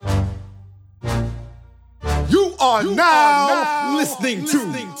are now listening to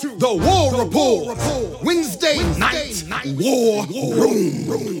the War Report, Wednesday night War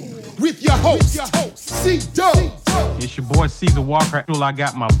Room, with your host, C-Dub. It's your boy Caesar Walker. I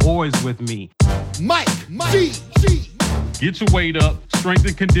got my boys with me. Mike G. Get your weight up, strength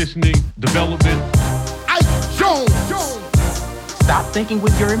and conditioning, development. Ike Jones. Stop thinking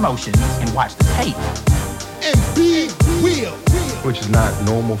with your emotions and watch the tape. And Big Will. Which is not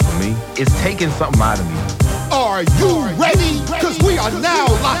normal for me. It's taking something out of me. Are you ready? Because we are now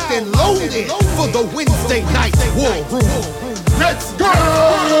locked and loaded for the Wednesday night War Room. Let's go!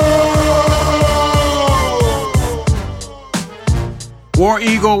 War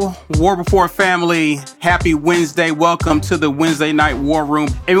Eagle, War Report family, happy Wednesday. Welcome to the Wednesday Night War Room.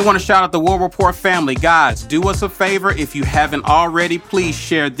 And we want to shout out the War Report family. Guys, do us a favor. If you haven't already, please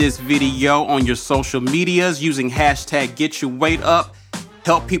share this video on your social medias using hashtag #GetYourWeightUp.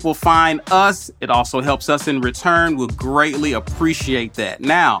 Help people find us. It also helps us in return. We'll greatly appreciate that.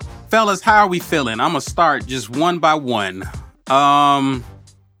 Now, fellas, how are we feeling? I'm going to start just one by one.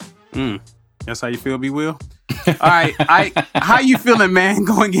 That's how you feel, B. Will? All right, how you feeling, man,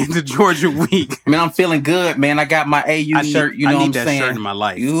 going into Georgia week? Man, I'm feeling good, man. I got my AU shirt, you know what I'm saying? I need that shirt in my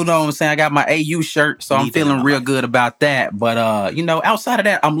life. You know what I'm saying? I got my AU shirt, so I'm feeling real good about that. But, outside of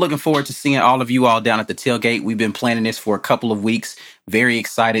that, I'm looking forward to seeing all of you all down at the tailgate. We've been planning this for a couple of weeks. Very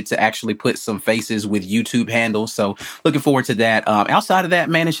excited to actually put some faces with YouTube handles. So looking forward to that. Outside of that,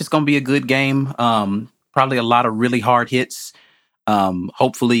 man, it's just going to be a good game. Probably a lot of really hard hits.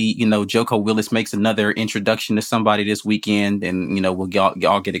 Hopefully, Joko Willis makes another introduction to somebody this weekend, and we'll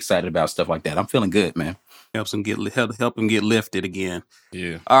all get excited about stuff like that. I'm feeling good, man. Help him get lifted again.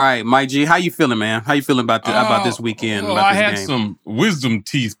 Yeah. All right, Mike G, how you feeling, man? How you feeling about this weekend? Well, I had some wisdom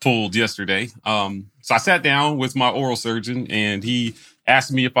teeth pulled yesterday. So I sat down with my oral surgeon, and he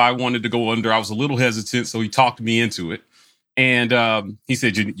asked me if I wanted to go under. I was a little hesitant, so he talked me into it. And he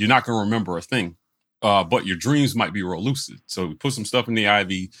said, "You're not going to remember a thing. But your dreams might be real lucid." So we put some stuff in the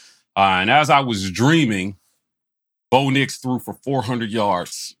IV. And as I was dreaming, Bo Nix threw for 400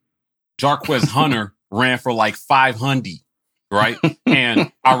 yards. Jarquez Hunter ran for like 500, right?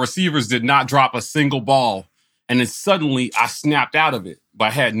 And our receivers did not drop a single ball. And then suddenly I snapped out of it. But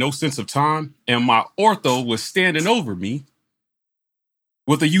I had no sense of time. And my ortho was standing over me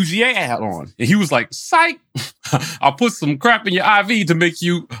with a UGA hat on. And he was like, "Psych, I'll put some crap in your IV to make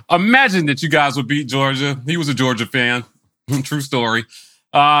you imagine that you guys would beat Georgia." He was a Georgia fan. True story.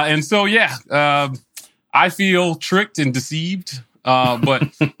 I feel tricked and deceived. But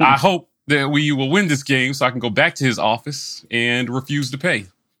I hope that we will win this game so I can go back to his office and refuse to pay.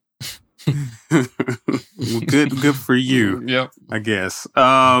 Good for you. Yep. I guess.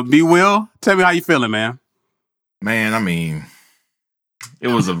 B. Will, tell me how you feeling, man. Man, I mean, it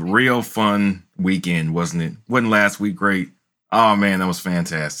was a real fun weekend, wasn't it? Wasn't last week great? Oh, man, that was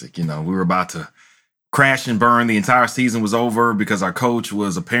fantastic. We were about to crash and burn. The entire season was over because our coach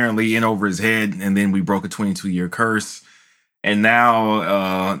was apparently in over his head, and then we broke a 22-year curse. And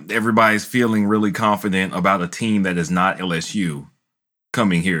now everybody's feeling really confident about a team that is not LSU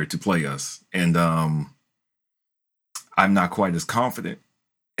coming here to play us. And I'm not quite as confident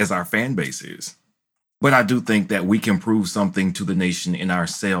as our fan base is. But I do think that we can prove something to the nation and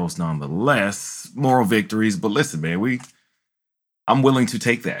ourselves nonetheless. Moral victories. But listen, man, I'm willing to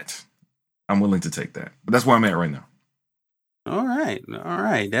take that. But that's where I'm at right now. All right.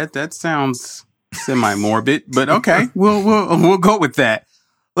 That sounds semi-morbid, but okay. We'll go with that.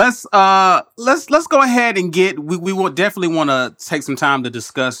 Let's go ahead and we will definitely want to take some time to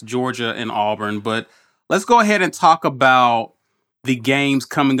discuss Georgia and Auburn, but let's go ahead and talk about the games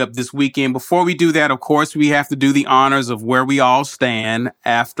coming up this weekend. Before we do that, of course, we have to do the honors of where we all stand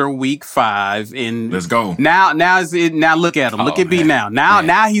after week 5. And let's go. Now look at him. Look at B now.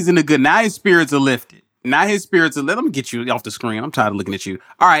 Now he's in the good. Now his spirits are lifted. Let me get you off the screen. I'm tired of looking at you.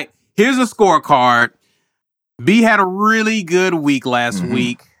 All right. Here's a scorecard. B had a really good week last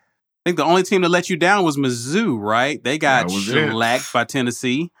week. I think the only team that let you down was Mizzou, right? They got shellacked by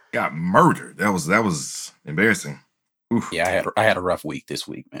Tennessee. Got murdered. That was embarrassing. Oof. Yeah, I had a rough week this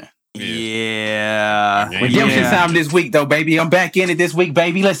week, man. Yeah. Redemption time this week, though, baby. I'm back in it this week,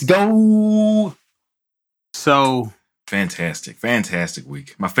 baby. Let's go. So fantastic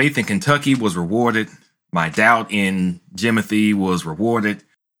week. My faith in Kentucky was rewarded. My doubt in Jimothy was rewarded.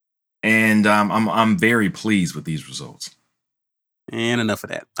 And I'm very pleased with these results. And enough of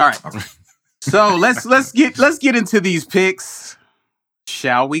that. All right. So let's get into these picks.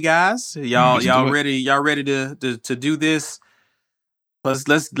 Shall we, guys? Y'all ready? Y'all ready to do this?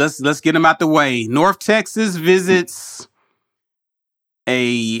 Let's get them out the way. North Texas visits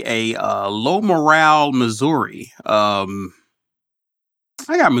a low morale Missouri.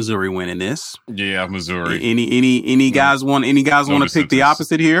 I got Missouri winning this. Yeah, Missouri. Any guys want to pick the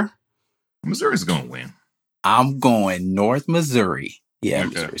opposite here? Missouri's gonna win. I'm going North Missouri. Yeah, Okay.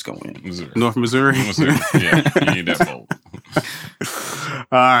 Missouri's gonna win. Missouri. North Missouri. Yeah, you need that bold.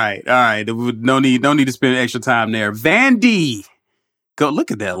 All right. No need to spend extra time there. Vandy, go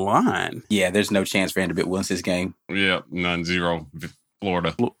look at that line. Yeah, there's no chance Vanderbilt wins this game. Yeah, 0.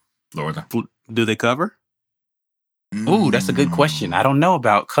 Florida. Do they cover? Ooh, that's a good question. I don't know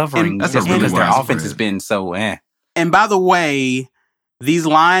about covering That's just a really because their wide offense spread. has been so And by the way, these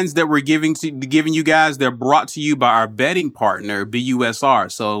lines that we're giving you guys, they're brought to you by our betting partner, BUSR.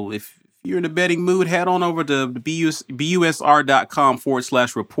 So if you're in a betting mood, head on over to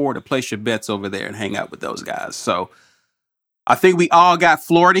busr.com/report to place your bets over there and hang out with those guys. So I think we all got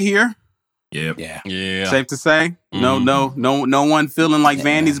Florida here. Yep. Yeah. Safe to say, Mhm. no one feeling like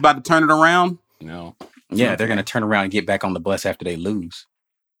Vandy's about to turn it around. No. Yeah, they're going to turn around and get back on the bus after they lose.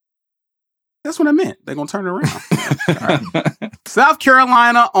 That's what I meant. They're going to turn it around. All right. South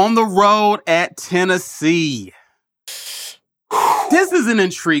Carolina on the road at Tennessee. This is an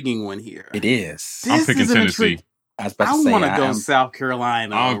intriguing one here. It is. I'm picking Tennessee. I was about to I say, want to go I'm South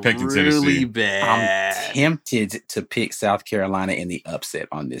Carolina. I'm picking really Tennessee. bad. I'm tempted to pick South Carolina in the upset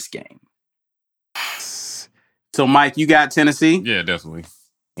on this game. So, Mike, you got Tennessee? Yeah, definitely.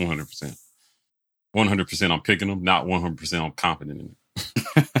 100%. 100% I'm picking them. Not 100% I'm confident in it.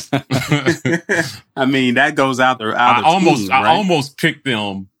 I mean, that goes out there. I almost picked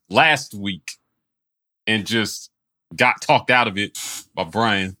them last week and just got talked out of it by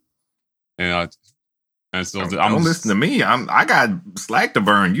Brian. And so Don't listen to me. I got slack to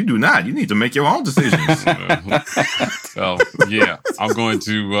burn. You do not. You need to make your own decisions. So yeah, I'm going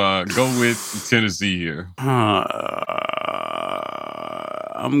to go with Tennessee here.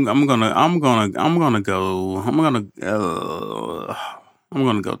 I'm gonna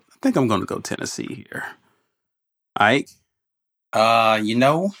go Tennessee here. Ike? There's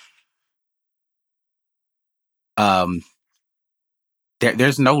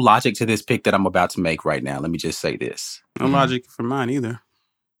no logic to this pick that I'm about to make right now. Let me just say this. No logic for mine either.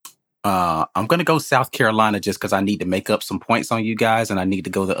 I'm going to go South Carolina just because I need to make up some points on you guys, and I need to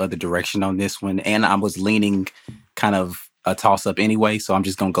go the other direction on this one. And I was leaning kind of a toss-up anyway, so I'm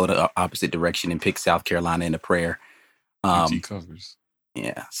just going to go the opposite direction and pick South Carolina in a prayer. UT covers.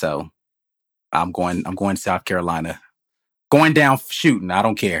 Yeah, so I'm going South Carolina. Going down shooting. I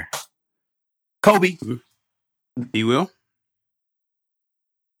don't care. Kobe. He will?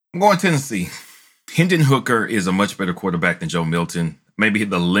 I'm going Tennessee. Hendon Hooker is a much better quarterback than Joe Milton. Maybe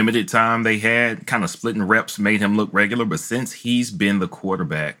the limited time they had, kind of splitting reps, made him look regular. But since he's been the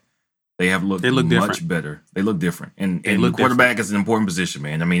quarterback, they look much different. better. They look different, and look quarterback is an important position,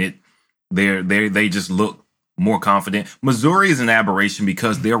 man. I mean, they just look more confident. Missouri is an aberration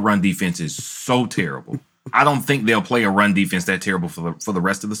because their run defense is so terrible. I don't think they'll play a run defense that terrible for the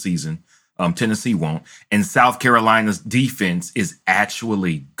rest of the season. Tennessee won't, and South Carolina's defense is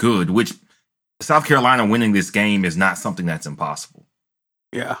actually good, which South Carolina winning this game is not something that's impossible.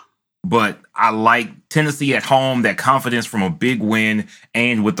 Yeah. But I like Tennessee at home, that confidence from a big win,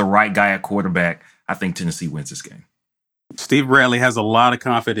 and with the right guy at quarterback, I think Tennessee wins this game. Steve Bradley has a lot of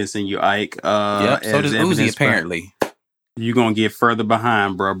confidence in you, Ike. Yep, so does Uzi, apparently. You're going to get further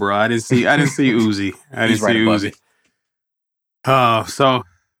behind, bro. I didn't see Uzi. I didn't He's right see above Uzi. it. So,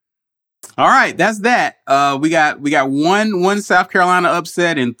 all right, that's that. We got one South Carolina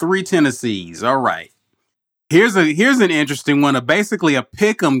upset and 3 Tennessees. All right. Here's an interesting one. Basically a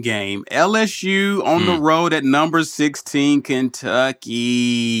pick'em game. LSU on the road at number 16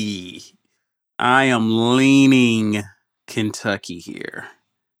 Kentucky. I am leaning Kentucky here.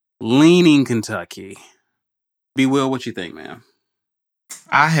 Leaning Kentucky. B. Will, what you think, man?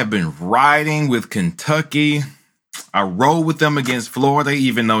 I have been riding with Kentucky. I rolled with them against Florida,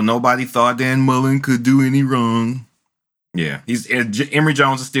 even though nobody thought Dan Mullen could do any wrong. Yeah, Emory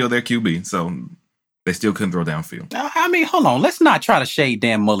Jones is still their QB, so they still couldn't throw downfield. I mean, hold on. Let's not try to shade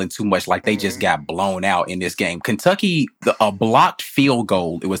Dan Mullen too much like they just got blown out in this game. Kentucky, a blocked field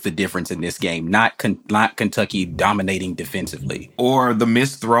goal, it was the difference in this game, not Kentucky dominating defensively. Or the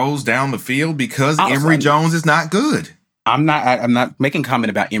missed throws down the field because Emory Jones is not good. I'm not making comment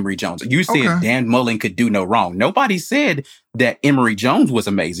about Emory Jones. You said Dan Mullen could do no wrong. Nobody said that Emory Jones was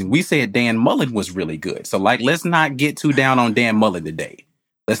amazing. We said Dan Mullen was really good. So, let's not get too down on Dan Mullen today.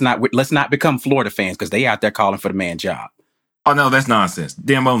 Let's not become Florida fans because they out there calling for the man job. Oh, no, that's nonsense.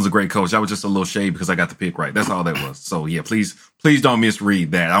 Dan Mullen's a great coach. I was just a little shade because I got the pick right. That's all that was. So, yeah, please don't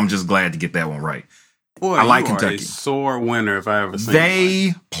misread that. I'm just glad to get that one right. Boy, I like you are Kentucky. a sore winner if I ever seen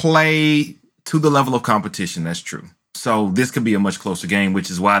They play to the level of competition. That's true. So this could be a much closer game, which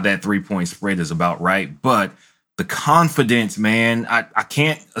is why that 3-point spread is about right. But the confidence, man, I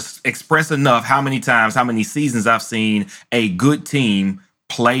can't express enough how many times, how many seasons I've seen a good team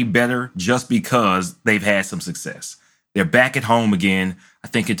play better just because they've had some success. They're back at home again. I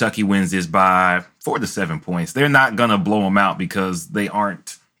think Kentucky wins this by 4 to 7 points. They're not going to blow them out because they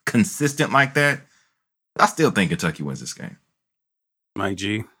aren't consistent like that. I still think Kentucky wins this game. Mike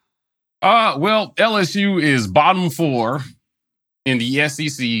G. Well, LSU is bottom 4 in the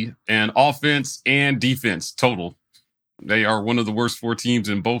SEC and offense and defense total. They are one of the worst 4 teams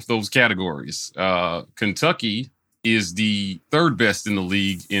in both those categories. Kentucky is the 3rd best in the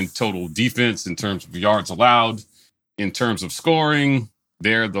league in total defense in terms of yards allowed. In terms of scoring,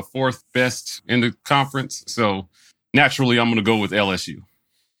 they're the 4th best in the conference. So naturally, I'm going to go with LSU.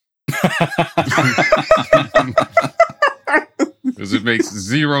 Because it makes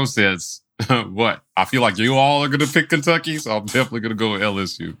 0 sense. What? I feel like you all are going to pick Kentucky, so I'm definitely going to go with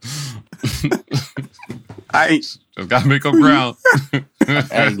LSU. I've got to make up ground.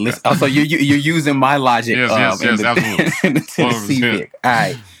 Hey, listen, also, you're using my logic yes, absolutely. in the Tennessee 100%. pick. All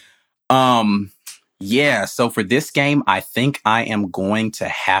right. Yeah, so for this game, I think I am going to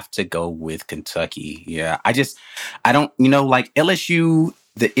have to go with Kentucky. Yeah, I don't, like LSU,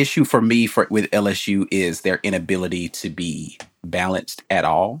 the issue for me with LSU is their inability to be balanced at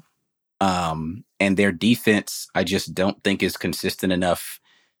all. And their defense, I just don't think is consistent enough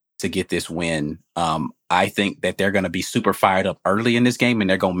to get this win. I think that they're going to be super fired up early in this game and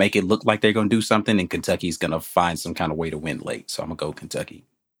they're going to make it look like they're going to do something, and Kentucky's going to find some kind of way to win late. So I'm going to go Kentucky.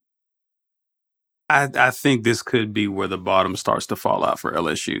 I think this could be where the bottom starts to fall out for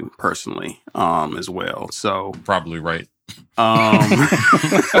LSU personally, as well. So Probably right.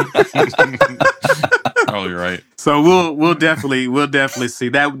 Probably right. So we'll definitely see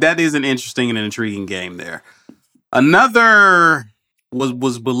that. That is an interesting and an intriguing game there. Another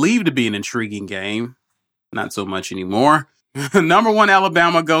was believed to be an intriguing game, not so much anymore. Number 1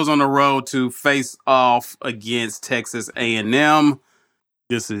 Alabama goes on the road to face off against Texas A&M.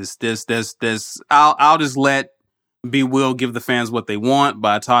 I'll just let B. Will give the fans what they want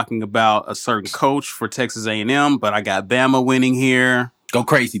by talking about a certain coach for Texas A&M, but I got Bama winning here. Go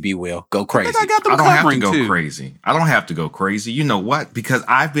crazy, B. Will. Go crazy. I got them I don't have to covering go too. crazy. I don't have to go crazy. You know what? Because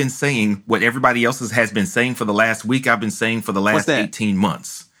I've been saying what everybody else has been saying for the last week. I've been saying for the last 18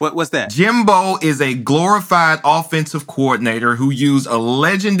 months. What's that? Jimbo is a glorified offensive coordinator who used a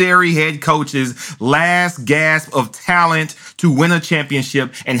legendary head coach's last gasp of talent to win a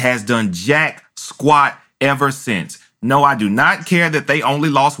championship and has done jack squat ever since. No, I do not care that they only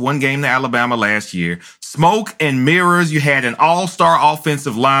lost 1 game to Alabama last year. Smoke and mirrors. You had an all-star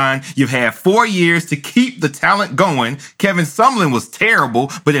offensive line. You've had 4 years to keep the talent going. Kevin Sumlin was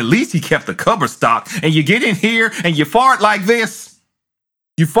terrible, but at least he kept the cupboard stocked. And you get in here and you fart like this.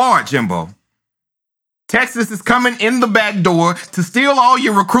 You fart, Jimbo. Texas is coming in the back door to steal all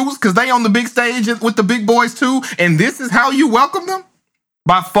your recruits because they on the big stage with the big boys too. And this is how you welcome them?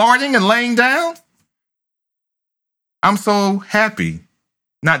 By farting and laying down? I'm so happy.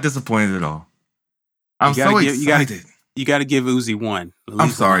 Not disappointed at all. I'm so excited. You got to give Uzi 1. I'm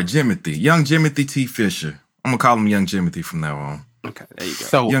sorry, Jimothy. Young Jimothy T. Fisher. I'm going to call him Young Jimothy from now on. Okay, there you go.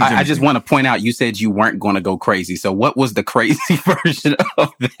 So I just want to point out, you said you weren't going to go crazy. So what was the crazy version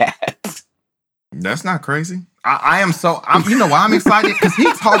of that? That's not crazy. I'm you know why I'm excited? Because he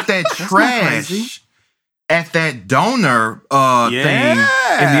talked that trash at that donor thing in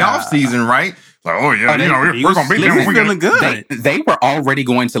the offseason, right? Like, oh yeah, we're gonna beat them. Feeling good. They were already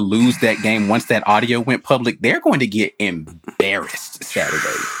going to lose that game once that audio went public. They're going to get embarrassed Saturday.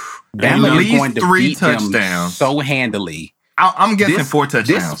 Bama is going to 3 beat touchdowns them so handily. I'm guessing 4 touchdowns.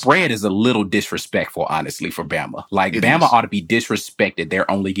 This spread is a little disrespectful, honestly, for Bama. Like, Bama ought to be disrespected. They're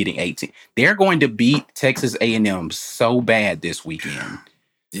only getting 18. They're going to beat Texas A&M so bad this weekend.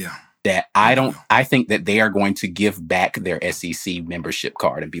 Yeah. That I think that they are going to give back their SEC membership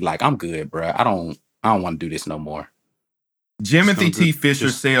card and be like, I'm good, bro. I don't want to do this no more. Jimothy T.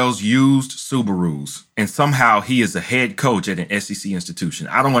 Fisher sells used Subarus, and somehow he is a head coach at an SEC institution.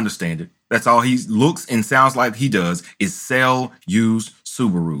 I don't understand it. That's all he looks and sounds like he does is sell used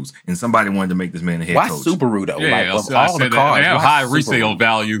Subarus. And somebody wanted to make this man a head coach. Why Subaru, though? Yeah, like, of all the cars, they have why high Subaru? resale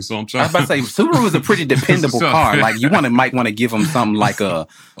value, so I'm trying. I was about to say, Subaru is a pretty dependable car. Like, you might want to give them something like a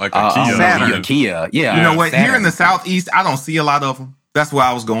Kia. Kia. Yeah. You know what? Saturn. Here in the Southeast, I don't see a lot of them. That's what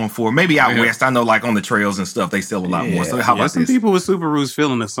I was going for. Maybe out west, I know like on the trails and stuff, they sell a lot more. So how about some this? people with Subarus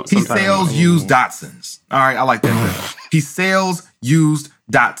feeling this. He sells used Datsuns. All right, I like that. He sells used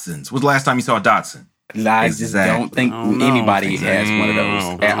Datsuns. When's the last time you saw a Datsun? I just don't think anybody has one of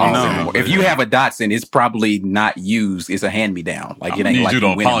those at all anymore. If you have a Datsun, it's probably not used. It's a hand-me-down. Like, it ain't like you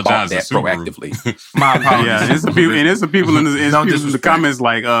went and bought that proactively. My apologies. Yeah, there's some people in the comments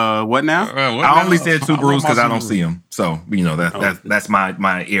like, what now? I only said Subarus because I don't see them. So, that's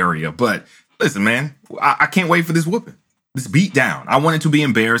my area. But listen, man, I can't wait for this whooping. This beat down. I want it to be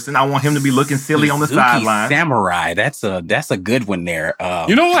embarrassing. I want him to be looking silly on the sideline. Samurai. That's a good one there.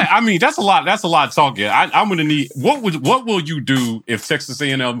 You know what? I mean, that's a lot of talking. I'm going to need. What will you do if Texas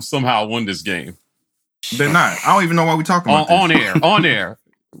A&M somehow won this game? They're not. I don't even know why we're talking about this. On air.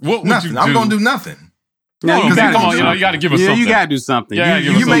 What would nothing. you do? I'm going to do nothing. No, you got to give us something. You got to do something. Yeah,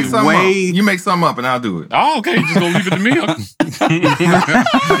 you make something up. You make something up, and I'll do it. Oh, okay. You're just going to leave it to me.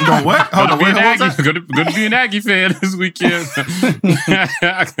 You going what? Hold on. Going to be an Aggie fan this weekend.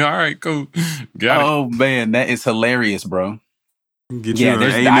 All right, cool. Got it. Man, that is hilarious, bro. Get you an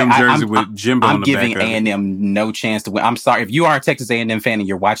A&M jersey with Jimbo on the back. I'm giving A&M no chance to win. I'm sorry. If you are a Texas A&M fan and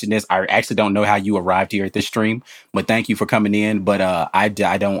you're watching this, I actually don't know how you arrived here at this stream, but thank you for coming in. But I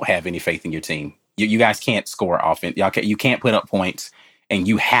don't have any faith in your team. You guys can't score offense. You can't put up points, and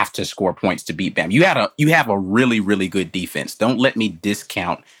you have to score points to beat Bama. You have a really, really good defense. Don't let me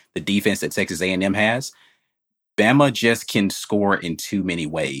discount the defense that Texas A&M has. Bama just can score in too many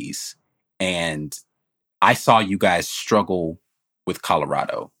ways, and I saw you guys struggle with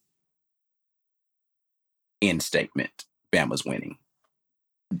Colorado. End statement. Bama's winning.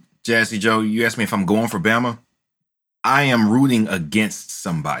 Jazzy Joe, you asked me if I'm going for Bama. I am rooting against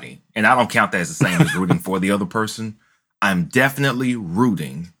somebody, and I don't count that as the same as rooting for the other person. I'm definitely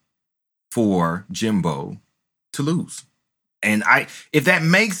rooting for Jimbo to lose. And if that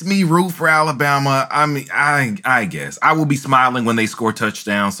makes me root for Alabama, I mean, I guess I will be smiling when they score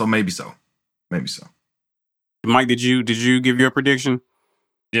touchdowns. So maybe so. Mike, did you give your prediction?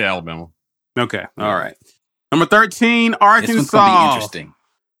 Yeah, Alabama. Okay, all right. Number 13, Arkansas. This one's gonna be interesting.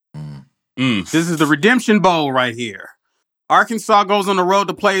 This is the Redemption Bowl right here. Arkansas goes on the road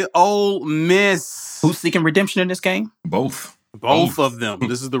to play Ole Miss. Who's seeking redemption in this game? Both of them.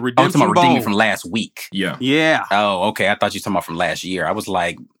 This is the Redemption Bowl. Redeeming from last week. Yeah. Oh, okay. I thought you were talking about from last year. I was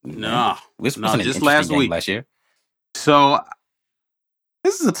like, no, this wasn't just last week. Last year. So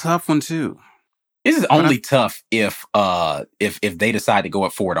this is a tough one too. This is only tough if they decide to go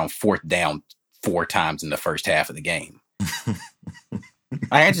up for it on fourth down 4 times in the first half of the game.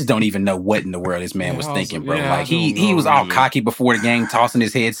 I just don't even know what in the world this man was thinking, bro. Like he was all cocky before the game, tossing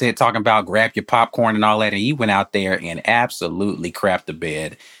his headset, talking about grab your popcorn and all that, and he went out there and absolutely crapped the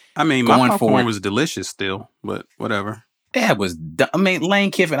bed. I mean, my popcorn was delicious still, but whatever. That was,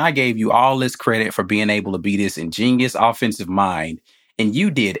 Lane Kiffin, I gave you all this credit for being able to be this ingenious offensive mind, and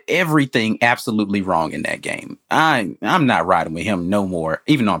you did everything absolutely wrong in that game. I'm not riding with him no more,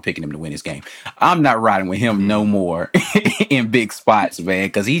 even though I'm picking him to win this game. I'm not riding with him no more in big spots, man,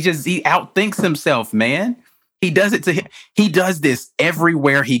 because he outthinks himself, man. He does it to him. He does this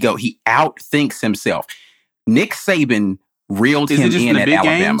everywhere he go. He outthinks himself. Nick Saban reeled him in at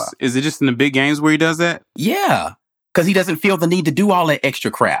Alabama. Is it just in the big games where he does that? Yeah, because he doesn't feel the need to do all that extra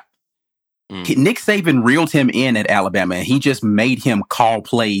crap. Nick Saban reeled him in at Alabama, and he just made him call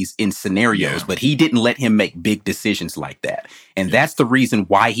plays in scenarios, but he didn't let him make big decisions like that. And that's the reason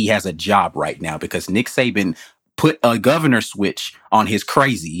why he has a job right now, because Nick Saban put a governor switch on his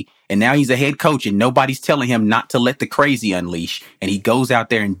crazy, and now he's a head coach, and nobody's telling him not to let the crazy unleash, and he goes out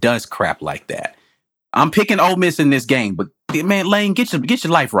there and does crap like that. I'm picking Ole Miss in this game, but man, Lane, get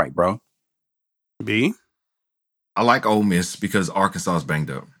your life right, bro. B? I like Ole Miss because Arkansas is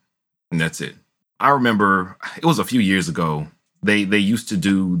banged up. And that's it. I remember it was a few years ago. They used to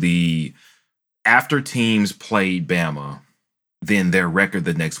do the after teams played Bama, then their record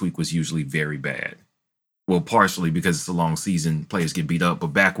the next week was usually very bad. Well, partially because it's a long season, players get beat up.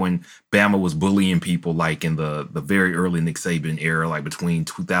 But back when Bama was bullying people, like in the very early Nick Saban era, like between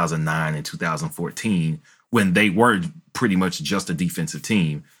 2009 and 2014, when they were pretty much just a defensive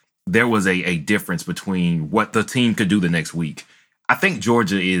team, there was a difference between what the team could do the next week. I think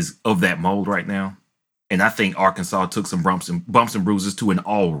Georgia is of that mold right now. And I think Arkansas took some bumps and bruises to an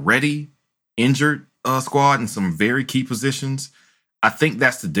already injured squad in some very key positions. I think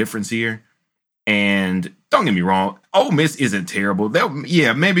that's the difference here. And don't get me wrong, Ole Miss isn't terrible.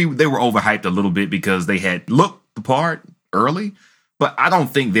 Maybe they were overhyped a little bit because they had looked the part early, but I don't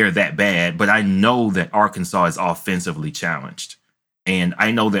think they're that bad. But I know that Arkansas is offensively challenged. And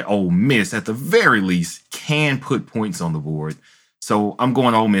I know that Ole Miss, at the very least, can put points on the board. So I'm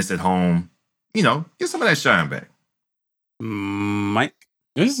going Ole Miss at home. Get some of that shine back. Mike?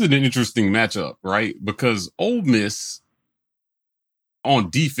 This is an interesting matchup, right? Because Ole Miss on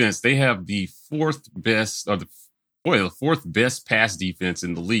defense, they have the fourth best pass defense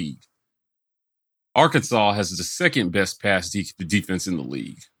in the league. Arkansas has the second best pass defense in the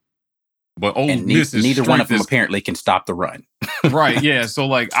league. But Ole Miss is neither one of them apparently can stop the run. Right, yeah. So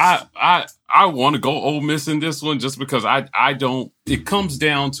like I want to go Ole Miss in this one just because I don't. It comes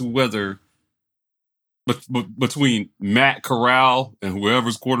down to whether between Matt Corral and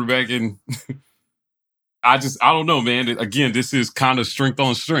whoever's quarterbacking. I don't know, man. Again, this is kind of strength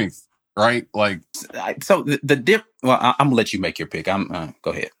on strength, right? Like, so the dip. Well, I'm gonna let you make your pick. Go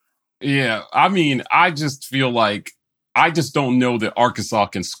ahead. Yeah, I mean, I just feel like I just don't know that Arkansas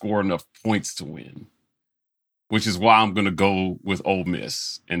can score enough points to win, which is why I'm going to go with Ole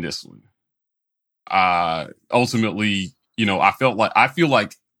Miss in this one. Ultimately, I feel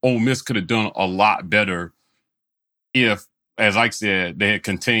like Ole Miss could have done a lot better if, as Ike said, they had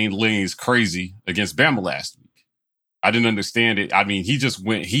contained Lane's crazy against Bama last week. I didn't understand it. I mean,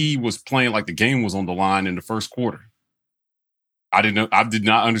 he was playing like the game was on the line in the first quarter. I did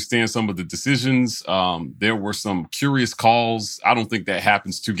not understand some of the decisions. There were some curious calls. I don't think that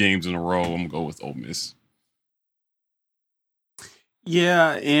happens 2 games in a row. I'm going to go with Ole Miss.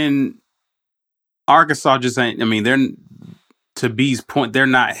 Yeah, and Arkansas just ain't, I mean, they're, to B's point, they're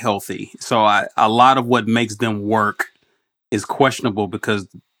not healthy. So a lot of what makes them work is questionable because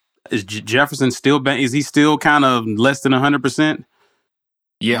is Jefferson still, is he still kind of less than 100%?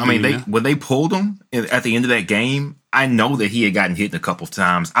 Yeah, I mean, when they pulled him at the end of that game, I know that he had gotten hit a couple of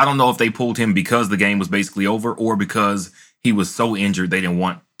times. I don't know if they pulled him because the game was basically over or because he was so injured they didn't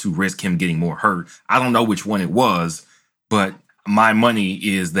want to risk him getting more hurt. I don't know which one it was, but my money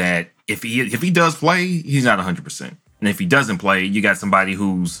is that if he does play, he's not 100%. And if he doesn't play, you got somebody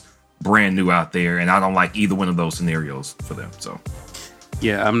who's brand new out there, and I don't like either one of those scenarios for them. So.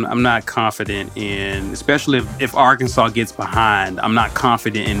 Yeah, I'm not confident in, especially if Arkansas gets behind, I'm not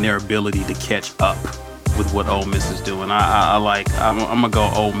confident in their ability to catch up with what Ole Miss is doing. I'm going to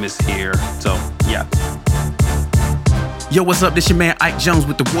go Ole Miss here. So, yeah. Yo, what's up? This your man Ike Jones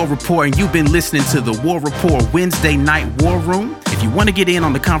with the War Report, and you've been listening to the War Report Wednesday Night War Room. If you want to get in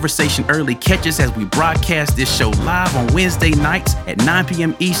on the conversation early, catch us as we broadcast this show live on Wednesday nights at 9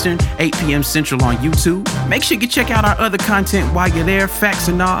 p.m. Eastern, 8 p.m. Central on YouTube. Make sure you check out our other content while you're there. Facts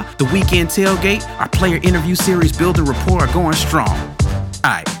and All, The Weekend Tailgate, our player interview series, Build a Rapport, are going strong.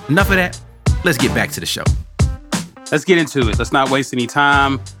 All right, enough of that. Let's get back to the show. Let's get into it. Let's not waste any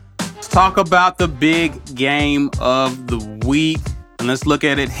time. Let's talk about the big game of the week. And let's look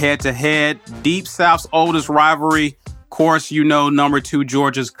at it head to head. Deep South's oldest rivalry. Of course, number 2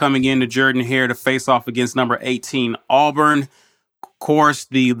 Georgia's coming into Jordan-Hare to face off against number 18 Auburn. Of course,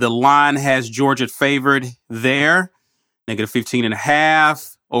 the line has Georgia favored there.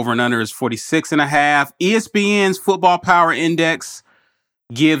 -15.5. Over and under is 46.5. ESPN's Football Power Index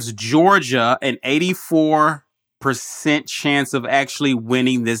gives Georgia an 84% chance of actually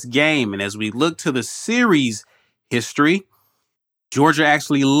winning this game. And as we look to the series history, Georgia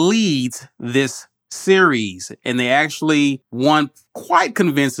actually leads this series, and they actually won quite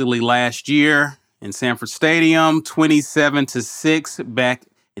convincingly last year in Sanford Stadium, 27-6 back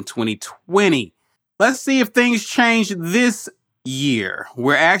in 2020. Let's see if things change this year.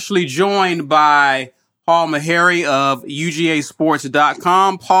 We're actually joined by Paul Maharry of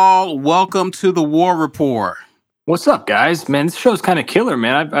UGAsports.com. Paul, welcome to the War Report. What's up, guys? Man, this show's kind of killer,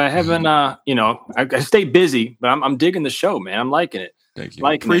 man. I haven't, I stay busy, but I'm digging the show, man. I'm liking it. Thank you.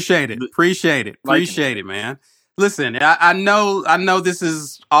 Appreciate it, man. Listen, I know this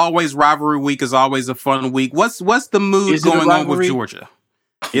is always rivalry week. Is always a fun week. What's the mood going on with Georgia?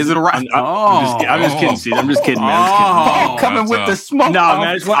 Is it a rivalry? I'm just kidding, Steve. I'm just kidding, man. Paul coming with the smoke. No, man.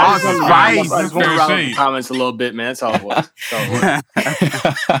 I just want to round up the comments a little bit, man. That's all it was.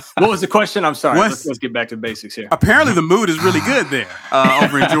 What was the question? I'm sorry. Let's get back to the basics here. Apparently, the mood is really good there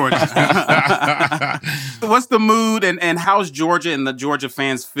over in Georgia. What's the mood, and how's Georgia and the Georgia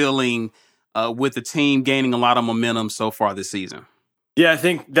fans feeling with the team gaining a lot of momentum so far this season? Yeah, I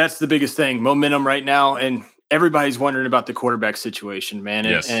think that's the biggest thing. Momentum right now, and everybody's wondering about the quarterback situation, man.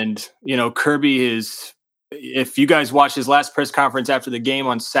 Yes. And Kirby is, if you guys watched his last press conference after the game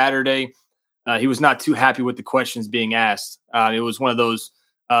on Saturday, he was not too happy with the questions being asked. It was one of those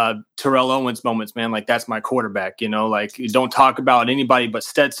Terrell Owens moments, man. Like, that's my quarterback, like, you don't talk about anybody but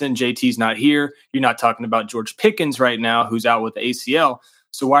Stetson. JT's not here. You're not talking about George Pickens right now, who's out with the ACL.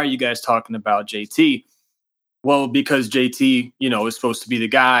 So why are you guys talking about JT? Well, because JT, is supposed to be the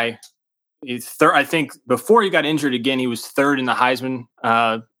guy. He's third. I think before he got injured again, he was third in the Heisman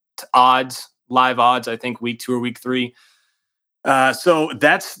live odds. I think week 2 or week 3. So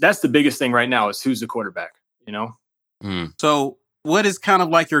that's the biggest thing right now is who's the quarterback. So What is kind of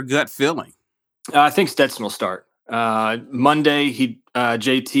like your gut feeling? I think Stetson will start. Monday,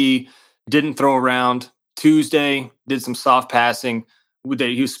 JT didn't throw around. Tuesday, did some soft passing.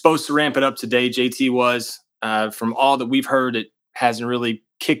 He was supposed to ramp it up today. JT was. From all that we've heard, it hasn't really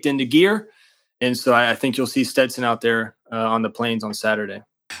kicked into gear. And so I think you'll see Stetson out there on the plains on Saturday.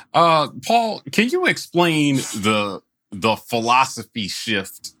 Paul, can you explain the philosophy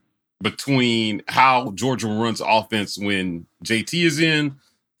shift between how Georgia runs offense when JT is in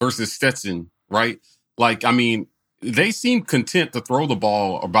versus Stetson, right? Like, I mean, they seem content to throw the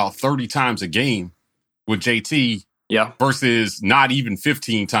ball about 30 times a game with JT. Yeah. Versus not even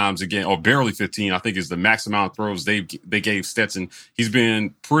 15 times a game, or barely 15, I think is the max amount of throws they gave Stetson. He's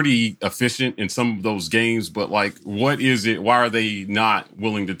been pretty efficient in some of those games, but like, what is it? Why are they not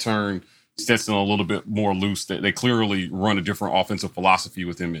willing to turn Stetson a little bit more loose? They clearly run a different offensive philosophy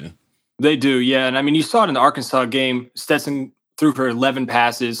with him in. They do, yeah. And I mean, you saw it in the Arkansas game. Stetson threw for 11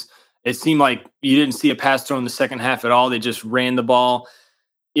 passes. It seemed like you didn't see a pass throw in the second half at all. They just ran the ball.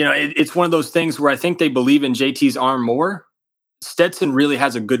 You know, it's one of those things where I think they believe in JT's arm more. Stetson really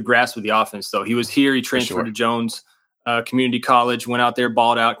has a good grasp of the offense, though. He was here. He transferred to Jones Community College, went out there,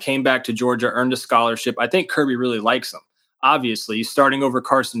 balled out, came back to Georgia, earned a scholarship. I think Kirby really likes him. Obviously, he's starting over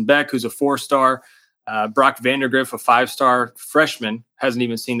Carson Beck, who's a 4-star. Brock Vandergriff, a 5-star freshman, hasn't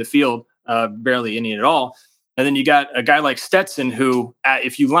even seen the field, barely any at all. And then you got a guy like Stetson who,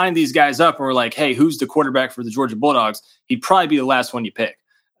 if you line these guys up and we're like, hey, who's the quarterback for the Georgia Bulldogs? He'd probably be the last one you pick.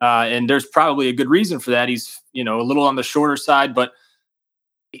 And there's probably a good reason for that. He's, a little on the shorter side, but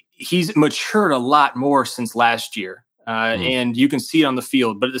he's matured a lot more since last year. And you can see it on the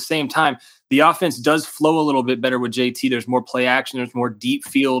field. But at the same time, the offense does flow a little bit better with JT. There's more play action. There's more deep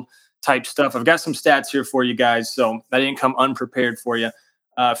field type stuff. I've got some stats here for you guys, so I didn't come unprepared for you.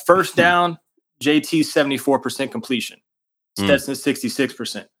 First down, JT 74% completion. Stetson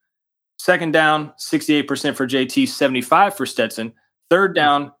 66%. Second down, 68% for JT, 75% for Stetson. Third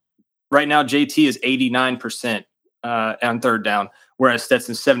down, right now JT is 89% on third down, whereas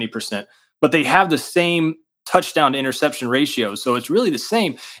Stetson's 70%. But they have the same touchdown to interception ratio, so it's really the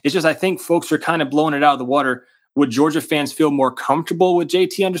same. It's just I think folks are kind of blowing it out of the water. Would Georgia fans feel more comfortable with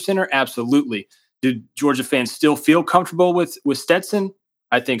JT under center? Absolutely. Do Georgia fans still feel comfortable with Stetson?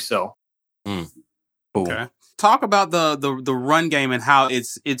 I think so. Okay. Talk about the run game and how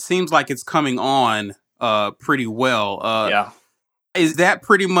it seems like it's coming on pretty well. Yeah. Is that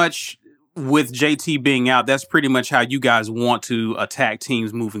pretty much, with JT being out, that's pretty much how you guys want to attack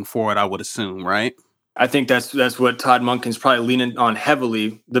teams moving forward, I would assume, right? I think that's what Todd Monken's probably leaning on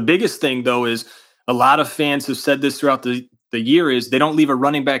heavily. The biggest thing, though, is a lot of fans have said this throughout the year is they don't leave a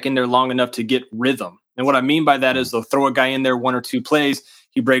running back in there long enough to get rhythm. And what I mean by that is they'll throw a guy in there 1 or 2 plays.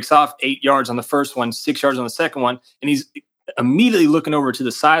 He breaks off 8 yards on the first one, 6 yards on the second one, and he's immediately looking over to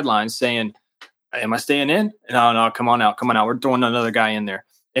the sidelines saying, am I staying in? No, come on out. We're throwing another guy in there.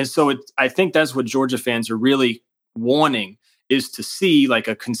 And so I think that's what Georgia fans are really wanting, is to see like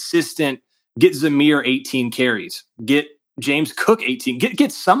a consistent, get Zamir 18 carries, get James Cook 18,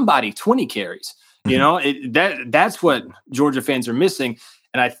 get somebody 20 carries. That's what Georgia fans are missing.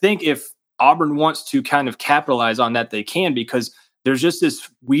 And I think if Auburn wants to kind of capitalize on that, they can, because there's just this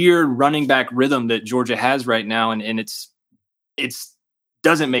weird running back rhythm that Georgia has right now. And it's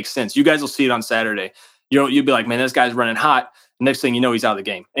doesn't make sense. You guys will see it on Saturday. You'll be like, man, this guy's running hot. Next thing you know, he's out of the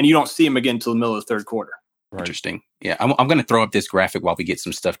game. And you don't see him again until the middle of the third quarter. Right. Interesting. Yeah, I'm going to throw up this graphic while we get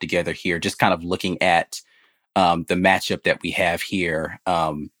some stuff together here, just kind of looking at the matchup that we have here,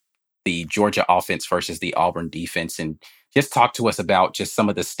 the Georgia offense versus the Auburn defense. And just talk to us about just some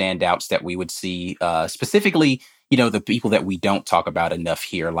of the standouts that we would see, specifically, the people that we don't talk about enough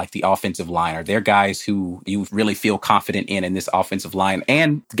here, like the offensive line. Are there guys who you really feel confident in this offensive line?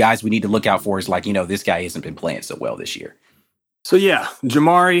 And guys we need to look out for is like, this guy hasn't been playing so well this year. So, yeah,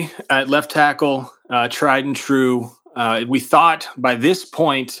 Jamari at left tackle, tried and true. We thought by this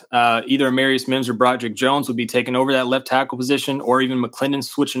point, either Amarius Mims or Broderick Jones would be taking over that left tackle position, or even McClendon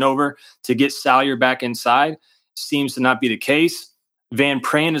switching over to get Salyer back inside. Seems to not be the case. Van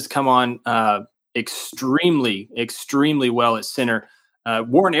Pran has come on extremely, extremely well at center.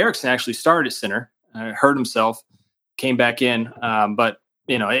 Warren Erickson actually started at center, hurt himself, came back in. But,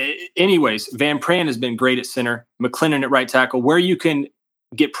 anyways, Van Pran has been great at center. McClendon at right tackle. Where you can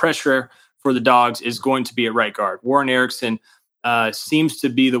get pressure for the Dogs is going to be at right guard. Warren Erickson seems to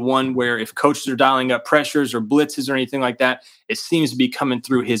be the one where if coaches are dialing up pressures or blitzes or anything like that, it seems to be coming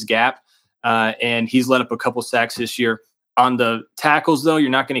through his gap. And he's let up a couple sacks this year. On the tackles, though, you're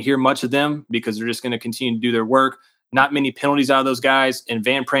not going to hear much of them because they're just going to continue to do their work. Not many penalties out of those guys. And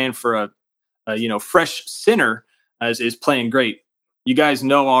Van Pran for a fresh center is playing great. you guys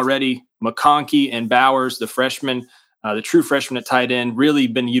know already, McConkey and Bowers, the freshmen, the true freshman at tight end, really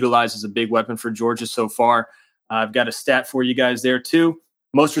been utilized as a big weapon for Georgia so far. I've got a stat for you guys there too.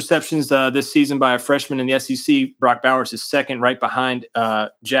 Most receptions this season by a freshman in the SEC. Brock Bowers is second, right behind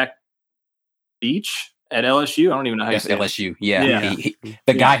Jack Beach at LSU. I don't even know how you say LSU. Yeah.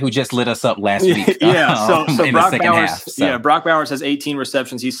 The guy who just lit us up last week. Yeah. So in Brock the second Bowers, half. So. Yeah, Brock Bowers has 18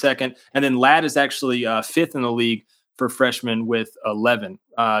 receptions. He's second. And then Ladd is actually fifth in the league for freshmen with 11.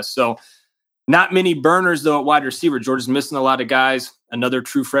 So not many burners, though, at wide receiver. Georgia's missing a lot of guys. Another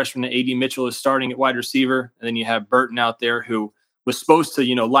true freshman, A.D. Mitchell, is starting at wide receiver. And then you have Burton out there who was supposed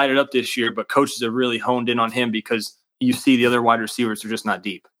to, light it up this year, but coaches have really honed in on him because you see the other wide receivers are just not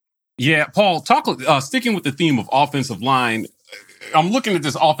deep. Yeah, Paul, sticking with the theme of offensive line, I'm looking at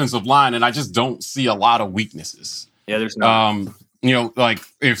this offensive line and I just don't see a lot of weaknesses. Yeah, there's no.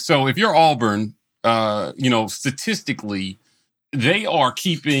 If you're Auburn, statistically, they are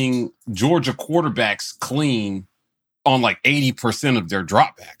keeping Georgia quarterbacks clean on like 80% of their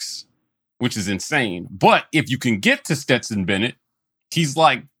dropbacks, which is insane. But if you can get to Stetson Bennett, he's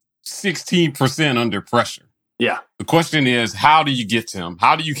like 16% under pressure. Yeah. The question is, how do you get to him?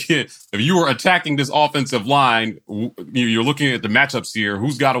 How do you get, if you are attacking this offensive line, you're looking at the matchups here,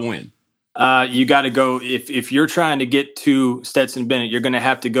 who's got to win? You got to go, if you're trying to get to Stetson Bennett, you're going to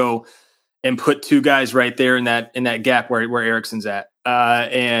have to go and put two guys right there in that gap where Erickson's at,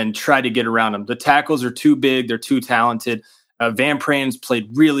 and try to get around him. The tackles are too big. They're too talented. Van Pran's played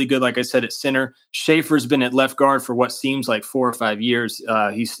really good, like I said, at center. Schaefer's been at left guard for what seems like 4 or 5 years.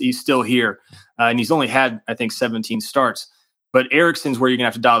 He's still here, and he's only had, I think, 17 starts. But Erickson's where you're going to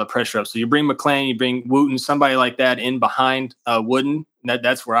have to dial the pressure up. So you bring McClain, you bring Wooten, somebody like that in behind Wooden.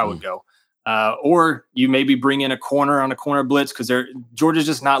 That's where I would go. Or you maybe bring in a corner on a corner blitz because Georgia's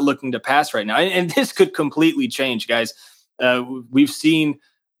just not looking to pass right now. And this could completely change, guys. We've seen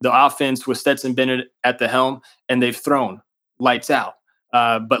the offense with Stetson Bennett at the helm, and they've thrown lights out.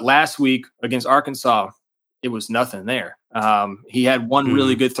 But last week against Arkansas, it was nothing there. He had one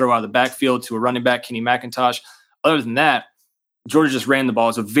really good throw out of the backfield to a running back, Kenny McIntosh. Other than that, Georgia just ran the ball.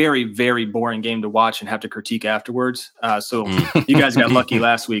 It's a very, very boring game to watch and have to critique afterwards. So you guys got lucky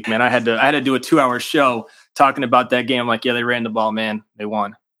last week, man. I had to do a 2-hour show talking about that game. I'm like, yeah, they ran the ball, man. They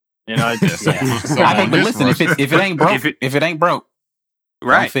won. I think, but listen, if it ain't broke,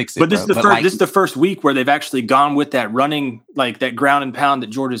 right? Fix it. But this is the first week where they've actually gone with that running, like that ground and pound that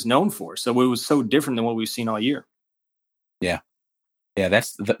Georgia's known for. So it was so different than what we've seen all year. Yeah. Yeah,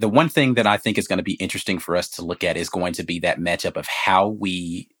 that's the one thing that I think is going to be interesting for us to look at is going to be that matchup of how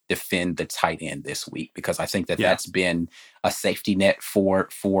we defend the tight end this week, because I think that's been a safety net for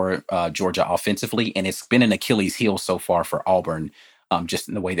Georgia offensively, and it's been an Achilles heel so far for Auburn. Just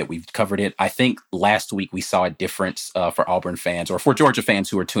in the way that we've covered it. I think last week we saw a difference for Auburn fans or for Georgia fans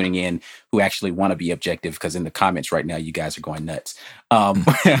who are tuning in who actually want to be objective, because in the comments right now, you guys are going nuts.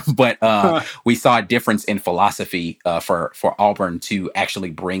 But we saw a difference in philosophy for Auburn to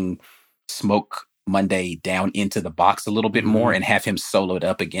actually bring Smoke Monday down into the box a little bit more and have him soloed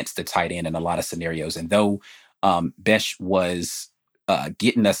up against the tight end in a lot of scenarios. And though Besh was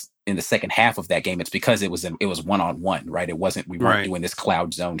getting us in the second half of that game, it's because it was one-on-one, right? It wasn't, we weren't doing this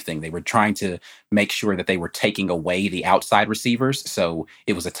cloud zone thing. They were trying to make sure that they were taking away the outside receivers. So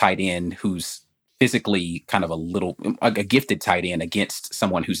it was a tight end who's physically kind of a gifted tight end against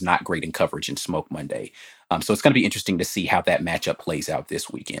someone who's not great in coverage in Smoke Monday. So it's going to be interesting to see how that matchup plays out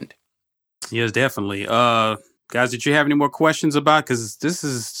this weekend. Yes, definitely. Guys, did you have any more questions about? Because this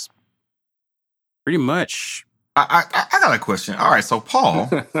is pretty much. I got a question. All right, so Paul,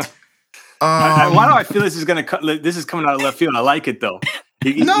 why do I feel this is coming out of left field? I like it though.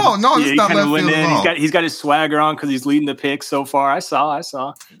 No, it's not left field at all. He's got his swagger on because he's leading the picks so far. I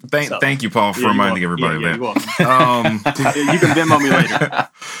saw. Thank you, Paul, for reminding everybody that. You can Venmo me later.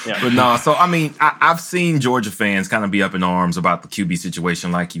 But no, so I mean, I've seen Georgia fans kind of be up in arms about the QB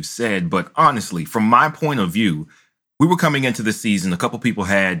situation, like you said. But honestly, from my point of view, we were coming into the season. A couple people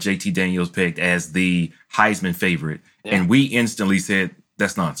had JT Daniels picked as the Heisman favorite, and we instantly said,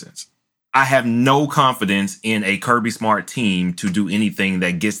 that's nonsense. I have no confidence in a Kirby Smart team to do anything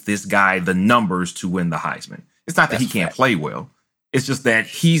that gets this guy the numbers to win the Heisman. It's not that he can't play well. It's just that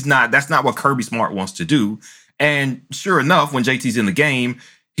that's not what Kirby Smart wants to do. And sure enough, when JT's in the game,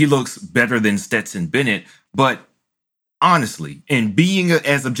 he looks better than Stetson Bennett. But honestly, and being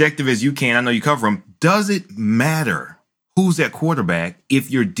as objective as you can, I know you cover him, does it matter who's at quarterback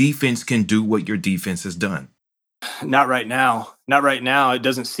if your defense can do what your defense has done? Not right now. It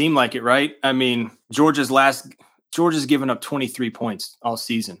doesn't seem like it, right? I mean, Georgia's given up 23 points all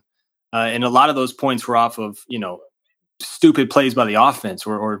season. And a lot of those points were off of, stupid plays by the offense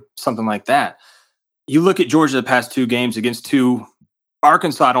or something like that. You look at Georgia the past 2 games against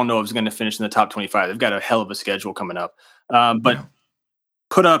Arkansas, I don't know if it's going to finish in the top 25. They've got a hell of a schedule coming up. But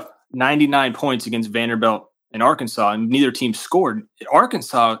put up 99 points against Vanderbilt and Arkansas, and neither team scored.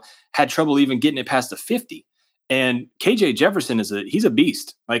 Arkansas had trouble even getting it past the 50. And KJ Jefferson he's a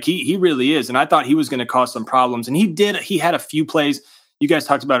beast. Like he really is. And I thought he was going to cause some problems. And he did. He had a few plays you guys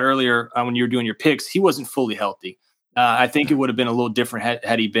talked about earlier when you were doing your picks. He wasn't fully healthy. I think it would have been a little different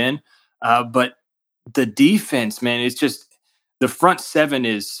had he been. But the defense, man, it's just the front 7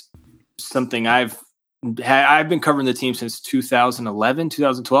 is something I've been covering the team since 2011,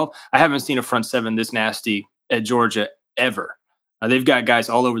 2012. I haven't seen a front 7 this nasty at Georgia ever. They've got guys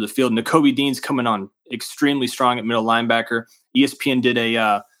all over the field. Nakobe Dean's coming on extremely strong at middle linebacker. ESPN did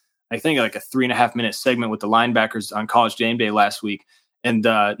I think like a 3.5-minute segment with the linebackers on College Game Day last week. And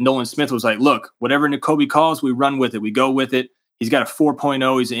Nolan Smith was like, look, whatever Nakobe calls, we run with it. We go with it. He's got a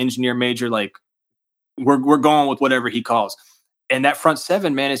 4.0. He's an engineer major. Like we're going with whatever he calls. And that front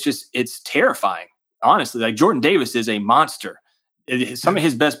 7, man, it's terrifying. Honestly, like Jordan Davis is a monster. Some of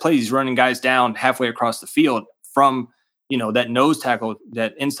his best plays, he's running guys down halfway across the field from, that nose tackle,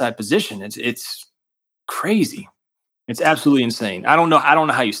 that inside position. It's crazy. It's absolutely insane. I don't know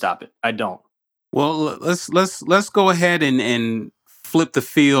how you stop it. I don't. Well, let's go ahead and flip the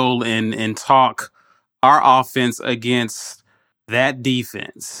field and talk our offense against that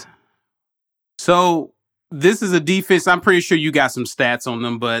defense. So this is a defense. I'm pretty sure you got some stats on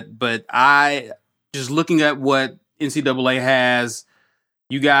them, but I just looking at what NCAA has.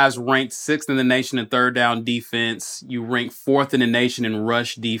 You guys ranked 6th in the nation in third down defense. You ranked 4th in the nation in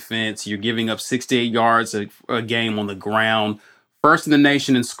rush defense. You're giving up 68 yards a game on the ground. 1st in the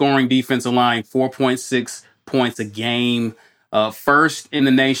nation in scoring defense, allowing 4.6 points a game. 1st in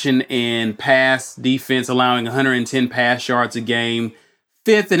the nation in pass defense, allowing 110 pass yards a game.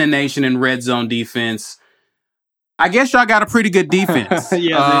 5th in the nation in red zone defense. I guess y'all got a pretty good defense.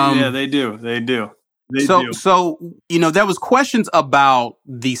 They do. They do. So, there was questions about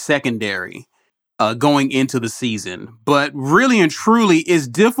the secondary going into the season, but really and truly it's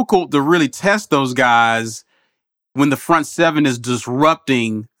difficult to really test those guys when the front 7 is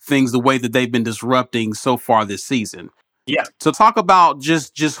disrupting things the way that they've been disrupting so far this season. Yeah. So talk about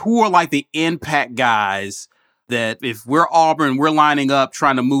just who are like the impact guys that if we're Auburn, we're lining up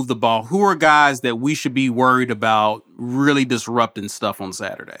trying to move the ball, who are guys that we should be worried about really disrupting stuff on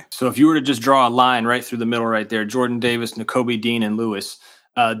Saturday? So if you were to just draw a line right through the middle right there, Jordan Davis, Nakobe Dean, and Lewis,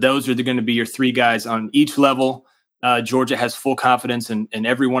 those are going to be your 3 guys on each level. Georgia has full confidence in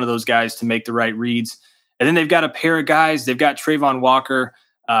every one of those guys to make the right reads. And then they've got a pair of guys. They've got Trayvon Walker,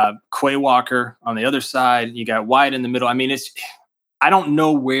 Quay Walker on the other side. You got Wyatt in the middle. I mean, I don't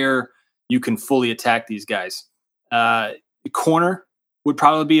know where you can fully attack these guys. Corner would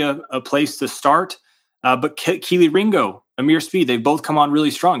probably be a place to start. But Keely Ringo, Amir Speed, they've both come on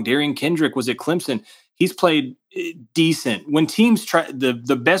really strong. Darian Kendrick was at Clemson. He's played decent. When teams try, the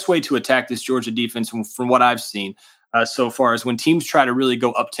best way to attack this Georgia defense, from what I've seen so far, is when teams try to really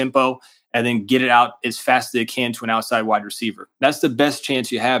go up tempo and then get it out as fast as they can to an outside wide receiver. That's the best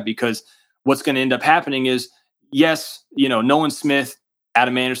chance you have, because what's going to end up happening is, yes, Nolan Smith,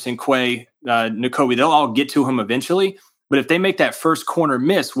 Adam Anderson, Quay, Nakobe, they'll all get to him eventually. But if they make that first corner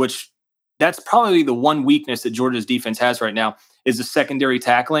miss, which that's probably the one weakness that Georgia's defense has right now, is the secondary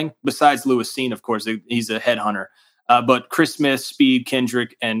tackling. Besides Lewis Seen, of course, he's a headhunter. But Chris Smith, Speed,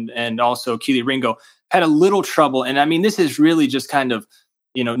 Kendrick, and also Keely Ringo had a little trouble. And I mean, this is really just kind of,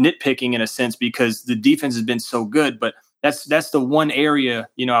 nitpicking in a sense, because the defense has been so good. But that's the one area,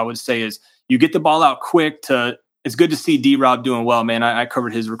 I would say is you get the ball out quick. It's good to see D-Rob doing well, man. I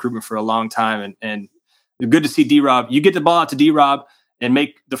covered his recruitment for a long time, and good to see D-Rob. You get the ball out to D-Rob and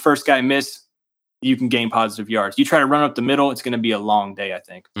make the first guy miss, you can gain positive yards. You try to run up the middle, it's going to be a long day, I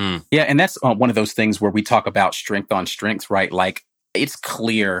think. Yeah, and that's one of those things where we talk about strength on strength, right? Like, it's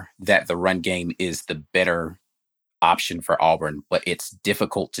clear that the run game is the better option for Auburn, but it's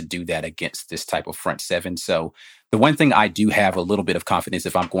difficult to do that against this type of front 7. So the one thing I do have a little bit of confidence,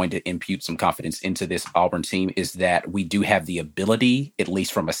 if I'm going to impute some confidence into this Auburn team, is that we do have the ability, at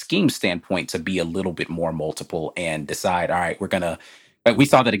least from a scheme standpoint, to be a little bit more multiple and decide, all right, we're going to, we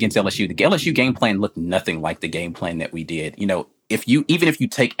saw that against LSU. The LSU game plan looked nothing like the game plan that we did. Even if you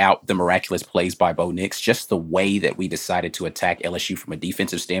take out the miraculous plays by Bo Nix, just the way that we decided to attack LSU from a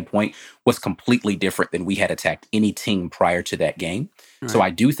defensive standpoint was completely different than we had attacked any team prior to that game. Right. So I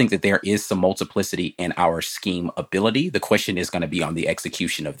do think that there is some multiplicity in our scheme ability. The question is going to be on the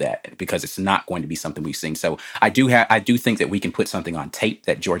execution of that, because it's not going to be something we've seen. So I do think that we can put something on tape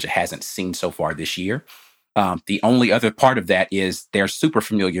that Georgia hasn't seen so far this year. The only other part of that is they're super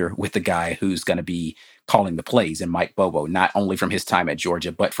familiar with the guy who's going to be calling the plays, and Mike Bobo, not only from his time at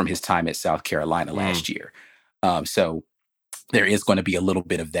Georgia, but from his time at South Carolina last year. So there is going to be a little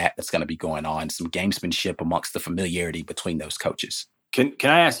bit of that's going to be going on, some gamesmanship amongst the familiarity between those coaches. Can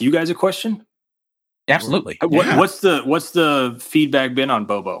I ask you guys a question? Absolutely. What's the feedback been on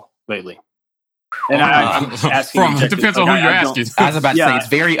Bobo lately? And I'm asking. It depends on who you're asking. I was about to say it's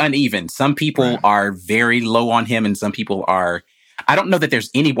very uneven. Some people are very low on him, and some people are. I don't know that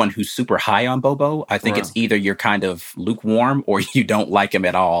there's anyone who's super high on Bobo. I think it's either you're kind of lukewarm or you don't like him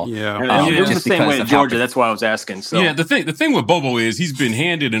at all. Yeah, it was the same way in Georgia. That's why I was asking. So yeah, the thing with Bobo is he's been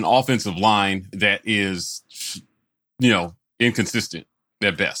handed an offensive line that is, inconsistent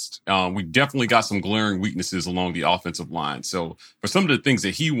at best. We definitely got some glaring weaknesses along the offensive line. So for some of the things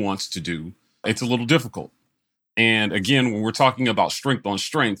that he wants to do, it's a little difficult. And again, when we're talking about strength on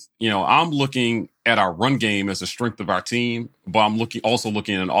strength, I'm looking at our run game as a strength of our team, but I'm also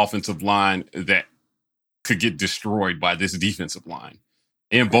looking at an offensive line that could get destroyed by this defensive line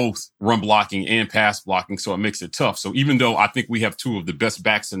in both run blocking and pass blocking. So it makes it tough. So even though I think we have two of the best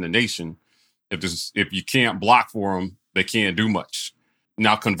backs in the nation, if you can't block for them, they can't do much.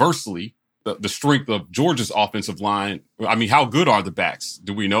 Now, conversely, the strength of Georgia's offensive line, I mean, how good are the backs?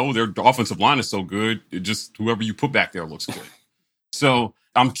 Do we know? Their offensive line is so good, it just whoever you put back there looks good. So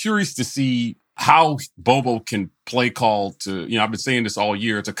I'm curious to see how Bobo can play call to, I've been saying this all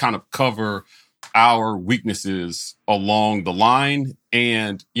year, to kind of cover our weaknesses along the line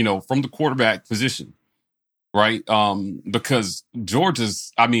and, from the quarterback position, right? Because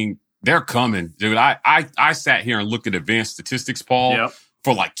Georgia's, they're coming, dude. I sat here and looked at advanced statistics, Paul,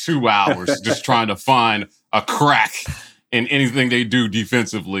 for like 2 hours, just trying to find a crack in anything they do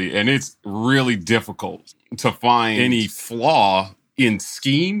defensively. And it's really difficult to find any flaw in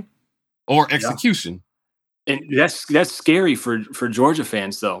scheme or execution. And that's scary for Georgia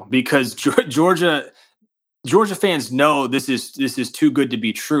fans, though, because Georgia fans know this is too good to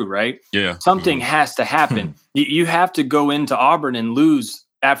be true, right? Yeah. Something has to happen. You have to go into Auburn and lose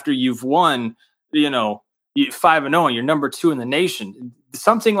after you've won, 5-0 and you're number 2 in the nation.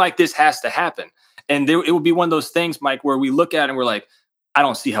 Something like this has to happen. And it will be one of those things, Mike, where we look at it and we're like, I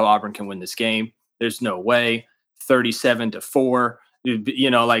don't see how Auburn can win this game. There's no way. 37-4,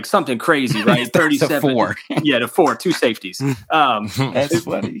 like something crazy, right? 37-4. To 4, 2 safeties. That's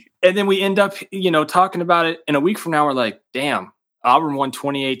funny. And then we end up, talking about it. And a week from now, we're like, damn, Auburn won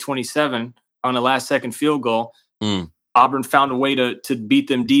 28-27 on a last second field goal. Auburn found a way to beat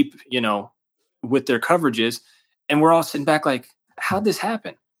them deep, with their coverages. And we're all sitting back like, how'd this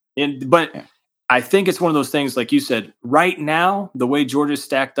happen? But I think it's one of those things, like you said, right now, the way Georgia's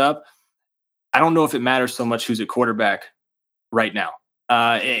stacked up, I don't know if it matters so much who's at quarterback right now.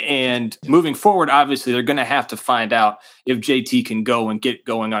 And moving forward, obviously, they're going to have to find out if JT can go and get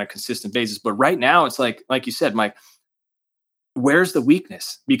going on a consistent basis. But right now, it's like you said, Mike, where's the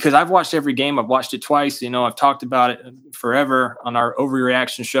weakness? Because I've watched every game. I've watched it twice. I've talked about it forever on our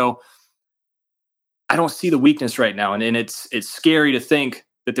overreaction show. I don't see the weakness right now. And it's scary to think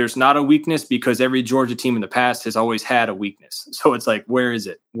that there's not a weakness, because every Georgia team in the past has always had a weakness. So it's like, where is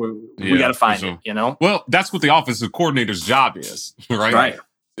it? We got to find it, Well, that's what the offensive coordinator's job is, right? Right.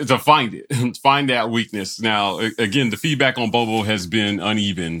 To find it, find that weakness. Now, again, the feedback on Bobo has been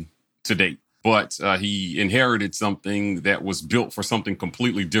uneven to date, but he inherited something that was built for something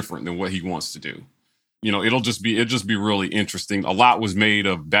completely different than what he wants to do. It'll just be really interesting. A lot was made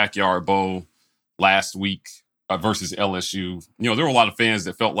of Backyard Bo last week versus LSU. There were a lot of fans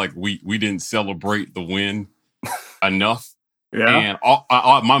that felt like we didn't celebrate the win enough. Yeah.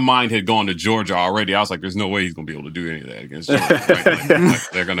 And my mind had gone to Georgia already. I was like, there's no way he's going to be able to do any of that against Georgia. Right?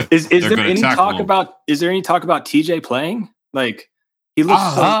 They're going to. Is there any talk about TJ playing? Like, he looks.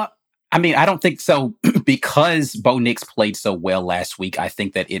 I don't think so, because Bo Nix played so well last week. I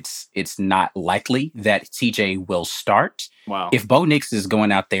think that it's not likely that TJ will start. Wow. If Bo Nix is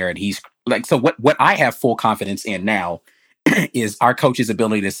going out there and he's like, so what I have full confidence in now is our coach's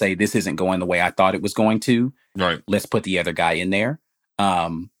ability to say, this isn't going the way I thought it was going to. Right. Let's put the other guy in there.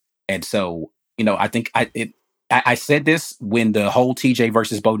 And so, I think I said this when the whole TJ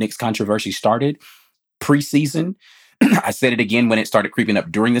versus Bo Nix controversy started preseason. I said it again when it started creeping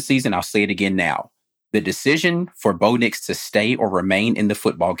up during the season. I'll say it again now. The decision for Bo Nix to stay or remain in the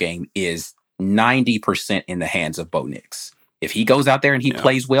football game is 90% in the hands of Bo Nix. If he goes out there and he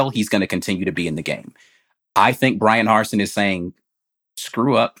plays well, he's going to continue to be in the game. I think Brian Harsin is saying,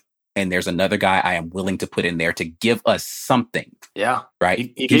 screw up, and there's another guy I am willing to put in there to give us something. Yeah.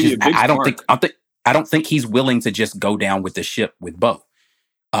 Right? He gave you a big I don't think he's willing to just go down with the ship with Bo.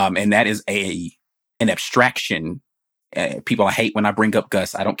 And that is a an abstraction. People hate when I bring up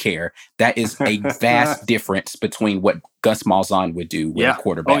Gus. I don't care. That is a vast difference between what Gus Malzahn would do with a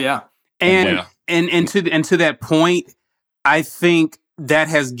quarterback. Oh yeah. And to that point, I think that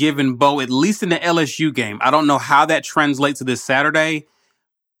has given Bo, at least in the LSU game, I don't know how that translates to this Saturday.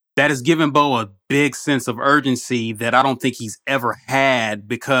 That has given Bo a big sense of urgency that I don't think he's ever had,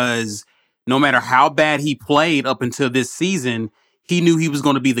 because no matter how bad he played up until this season, he knew he was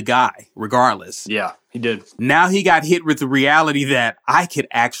going to be the guy regardless. Yeah, he did. Now he got hit with the reality that I could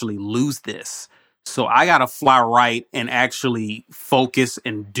actually lose this. So I got to fly right and actually focus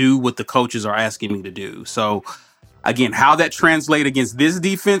and do what the coaches are asking me to do. So again, how that translates against this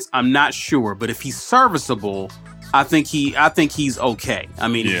defense, I'm not sure. But if he's serviceable, I think he's okay. I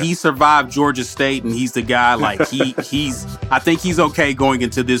mean, he survived Georgia State, and he's the guy. Like I think he's okay going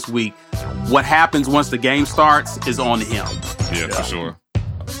into this week. What happens once the game starts is on him. Yeah, for sure.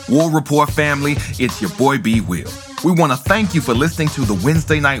 War Report family, it's your boy B. Will. We want to thank you for listening to the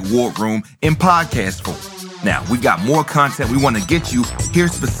Wednesday Night War Room in podcast form. Now, we've got more content we want to get you here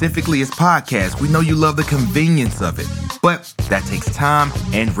specifically as podcasts. We know you love the convenience of it, but that takes time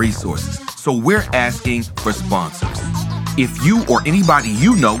and resources. So we're asking for sponsors. If you or anybody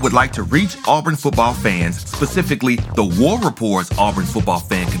you know would like to reach Auburn football fans, specifically the War Report's Auburn football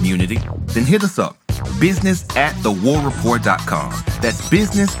fan community, then hit us up. business@thewarreport.com. That's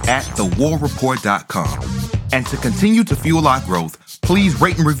business@thewarreport.com. And to continue to fuel our growth, please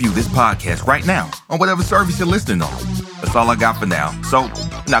rate and review this podcast right now on whatever service you're listening on. That's all I got for now, so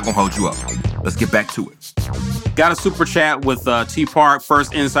I'm not going to hold you up. Let's get back to it. Got a super chat with T Park,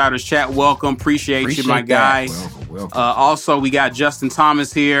 First Insiders Chat. Welcome. Appreciate you, my guy. Welcome. Also, we got Justin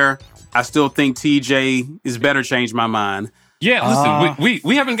Thomas here. I still think TJ is better. Change my mind. Yeah, listen,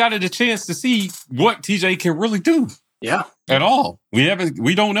 we haven't gotten a chance to see what TJ can really do. Yeah. At all.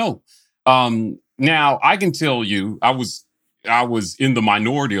 We don't know. Now, I can tell you, I was in the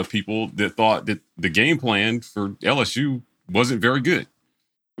minority of people that thought that the game plan for LSU wasn't very good.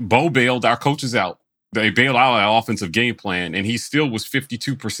 Bo bailed our coaches out. They bailed out our offensive game plan, and he still was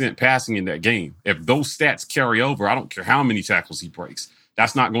 52% passing in that game. If those stats carry over, I don't care how many tackles he breaks.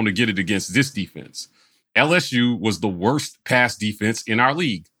 That's not going to get it against this defense. LSU was the worst pass defense in our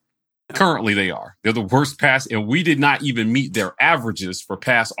league. Currently, they are. They're the worst pass, and we did not even meet their averages for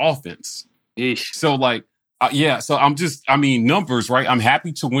pass offense. Yeesh. So, numbers, right? I'm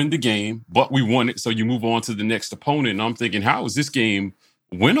happy to win the game, but we won it, so you move on to the next opponent. And I'm thinking, how is this game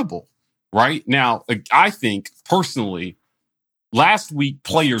winnable? Right? Now, I think, personally, last week,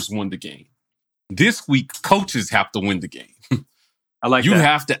 players won the game. This week, coaches have to win the game. I like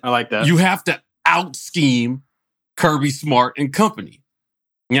that. I like that. You have to out-scheme Kirby Smart and company.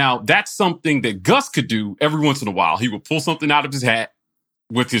 Now, that's something that Gus could do every once in a while. He would pull something out of his hat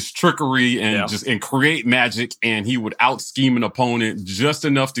with his trickery and create magic, and he would out-scheme an opponent just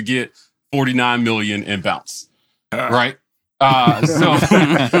enough to get $49 million and bounce. Right? I'm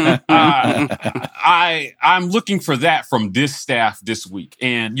looking for that from this staff this week.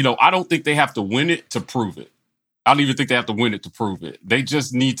 And, I don't think they have to win it to prove it. I don't even think they have to win it to prove it. They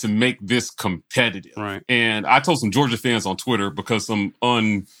just need to make this competitive. Right. And I told some Georgia fans on Twitter, because some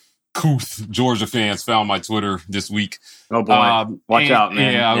uncouth Georgia fans found my Twitter this week. Oh boy. Watch out,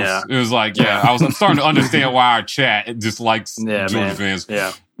 man. Yeah, it was like, I'm starting to understand why our chat dislikes Georgia fans.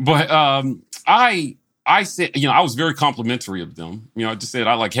 Yeah. But I said, I was very complimentary of them. I just said,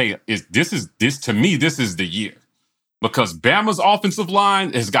 hey, this is the year, because Bama's offensive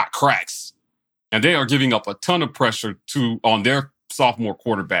line has got cracks, and they are giving up a ton of pressure on their sophomore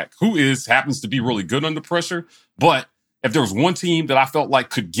quarterback, who happens to be really good under pressure. But if there was one team that I felt like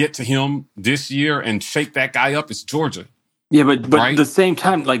could get to him this year and shake that guy up, it's Georgia. Yeah, but right? At the same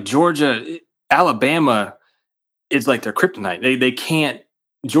time, like Georgia, Alabama is like their kryptonite. They can't.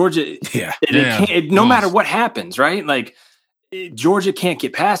 Georgia, no matter what happens, right? Like Georgia can't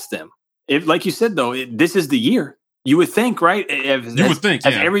get past them. If, like you said, though, this is the year. You would think, right? As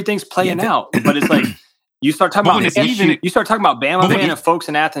everything's playing out, but it's like you start talking about Bama, man, and folks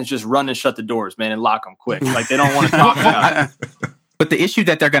in Athens just run and shut the doors, man, and lock them quick. Like they don't want to talk about it. But the issue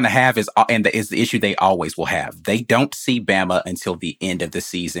that they're going to have is the issue they always will have. They don't see Bama until the end of the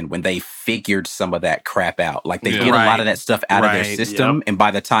season, when they figured some of that crap out. Like they get a lot of that stuff out of their system. And by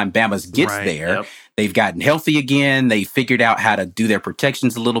the time Bama gets there, they've gotten healthy again. They figured out how to do their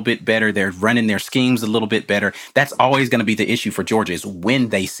protections a little bit better. They're running their schemes a little bit better. That's always going to be the issue for Georgia, is when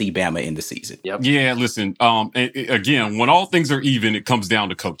they see Bama in the season. Yep. Yeah, listen, again, when all things are even, it comes down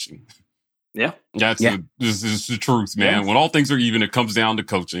to coaching. Yeah. This is the truth, man. Yeah. When all things are even, it comes down to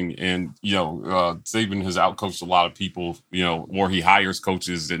coaching. And, Saban has outcoached a lot of people, or he hires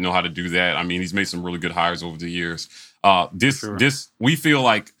coaches that know how to do that. I mean, he's made some really good hires over the years. We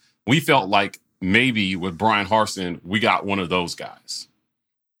felt like maybe with Brian Harsin, we got one of those guys.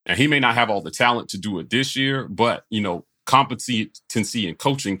 And he may not have all the talent to do it this year, but, competency and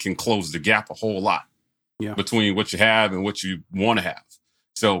coaching can close the gap a whole lot between what you have and what you want to have.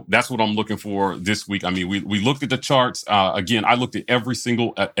 So that's what I'm looking for this week. I mean, we looked at the charts. Again, I looked at every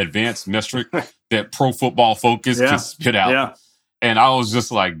single advanced metric that Pro Football Focus can spit out. Yeah. And I was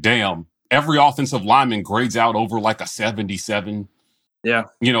just like, damn, every offensive lineman grades out over like a 77. Yeah.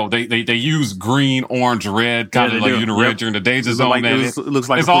 They use green, orange, red, kind of like red during the danger zone, man. It looks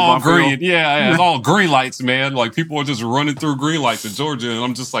like it's all green. Field. Yeah, it's all green lights, man. Like people are just running through green lights in Georgia. And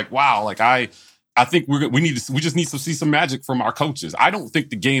I'm just like, wow, like I think we just need to see some magic from our coaches. I don't think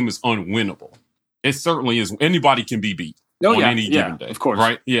the game is unwinnable. It certainly is. Anybody can be beat on any given day. Of course.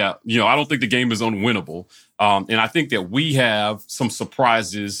 Right? Yeah. I don't think the game is unwinnable. And I think that we have some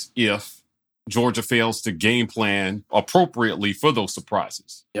surprises if Georgia fails to game plan appropriately for those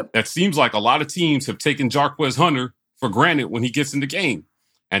surprises. Yep. That seems like a lot of teams have taken Jarquez Hunter for granted when he gets in the game.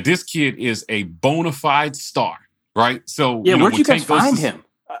 And this kid is a bona fide star, right? So where'd you guys find him?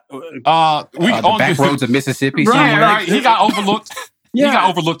 The back roads of Mississippi. Right. He got overlooked. He got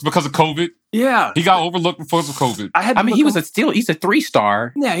overlooked because of COVID. Yeah. He got overlooked because of COVID. He's a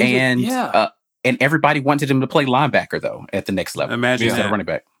 3-star. Yeah. And everybody wanted him to play linebacker though at the next level. Imagine instead of running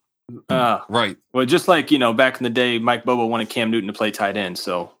back. Right. Well, just like, back in the day, Mike Bobo wanted Cam Newton to play tight end.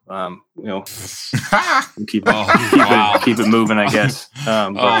 So, keep it moving, I guess.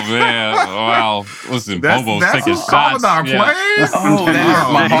 Man. Wow. Listen, Bobo's taking shots. That hurt.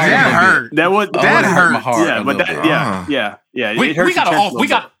 That hurt my heart. Yeah, but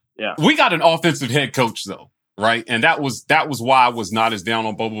we got an offensive head coach though. Right. And that was why I was not as down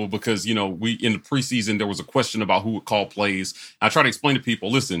on Bobo because, we in the preseason, there was a question about who would call plays. I try to explain to people,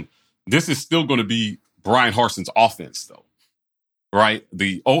 listen, this is still going to be Brian Harsin's offense, though. Right.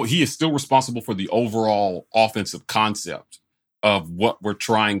 He is still responsible for the overall offensive concept of what we're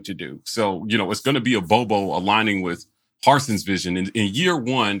trying to do. So, it's going to be a Bobo aligning with Harsin's vision. In year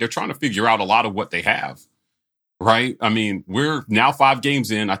one, they're trying to figure out a lot of what they have. Right. I mean, we're now 5 games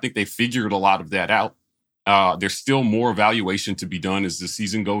in. I think they figured a lot of that out. There's still more evaluation to be done as the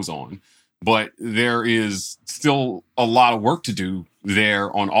season goes on, but there is still a lot of work to do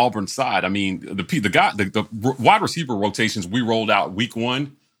there on Auburn's side. I mean, the wide receiver rotations we rolled out week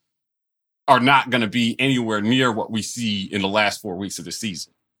 1 are not going to be anywhere near what we see in the last 4 weeks of the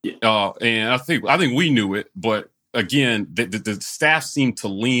season. Yeah. And I think we knew it, but again, the staff seemed to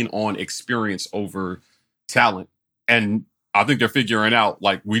lean on experience over talent, and I think they're figuring out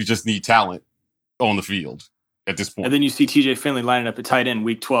like we just need talent on the field at this point. And then you see TJ Finley lining up at tight end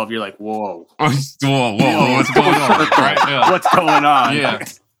week 12. You're like, whoa. What's going on? Right? Yeah. What's going on?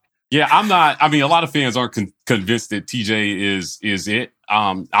 Yeah. I'm not, a lot of fans aren't convinced that TJ is it.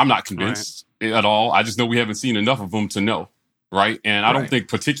 I'm not convinced at all. I just know we haven't seen enough of him to know. Right. And I don't think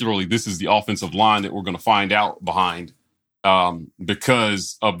particularly this is the offensive line that we're going to find out behind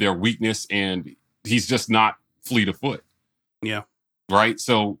because of their weakness. And he's just not fleet of foot. Yeah. Right.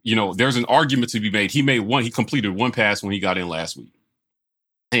 So, there's an argument to be made. He completed 1 pass when he got in last week.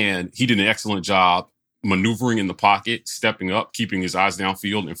 And he did an excellent job maneuvering in the pocket, stepping up, keeping his eyes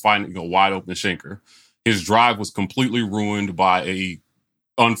downfield and finding a wide open Schenker. His drive was completely ruined by a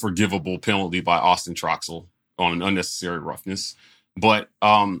unforgivable penalty by Austin Troxell on an unnecessary roughness. But,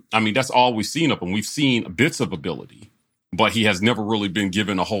 that's all we've seen of him. We've seen bits of ability, but he has never really been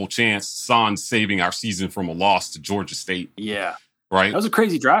given a whole chance. Sans saving our season from a loss to Georgia State. Yeah. Right. That was a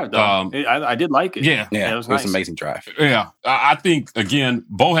crazy drive, though. I did like it. Yeah. It was nice. An amazing drive. Yeah. I think, again,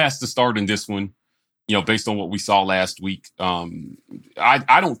 Bo has to start in this one, based on what we saw last week.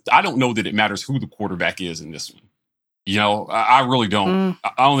 I don't know that it matters who the quarterback is in this one. I really don't.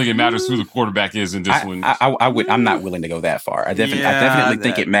 I don't think it matters who the quarterback is in this one. I'm not willing to go that far. I definitely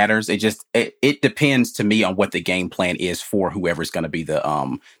think it matters. It depends to me on what the game plan is for whoever's going to be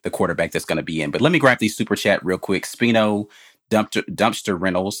the quarterback that's going to be in. But let me grab these super chat real quick. Spino, dumpster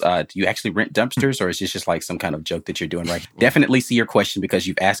rentals. Do you actually rent dumpsters, or is this just like some kind of joke that you're doing? Right. Definitely see your question because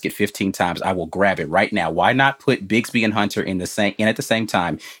you've asked it 15 times. I will grab it right now. Why not put Bigsby and Hunter in at the same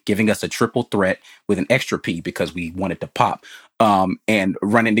time, giving us a triple threat with an extra P because we wanted to pop and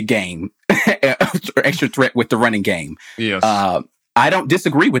running the game, extra threat with the running game. Yes. I don't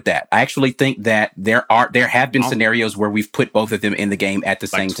disagree with that. I actually think that there have been scenarios where we've put both of them in the game at the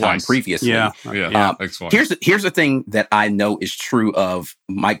same time previously. Yeah. Here's the thing that I know is true of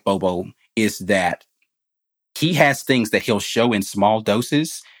Mike Bobo is that he has things that he'll show in small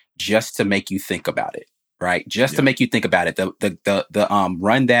doses just to make you think about it, right? Just to make you think about it. The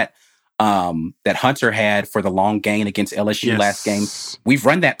run that Hunter had for the long gain against LSU last game, we've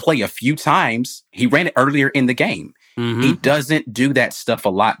run that play a few times. He ran it earlier in the game. He doesn't do that stuff a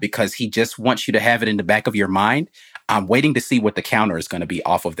lot because he just wants you to have it in the back of your mind. I'm waiting to see what the counter is going to be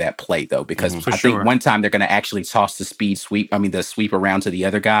off of that play, though, because I think one time they're going to actually toss the sweep around to the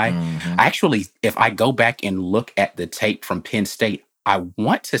other guy. Actually, if I go back and look at the tape from Penn State, I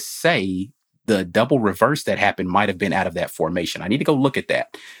want to say the double reverse that happened might have been out of that formation. I need to go look at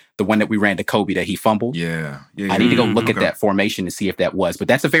that. The one that we ran to Kobe that he fumbled. I need to go look at that formation and see if that was. But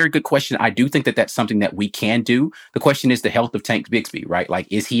that's a very good question. I do think that that's something that we can do. The question is the health of Tank Bigsby, right?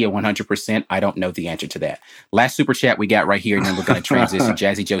 Like, is he a 100%? I don't know the answer to that. Last super chat we got right here, and then we're going to transition.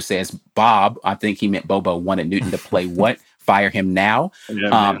 Jazzy Joe says, Bob, I think he meant Bobo, wanted Newton to play what? Fire him now?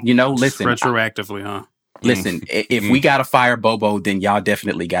 Listen. Retroactively, huh? Listen, if we got to fire Bobo, then y'all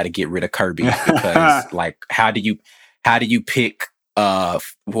definitely got to get rid of Kirby because, like, how do you pick?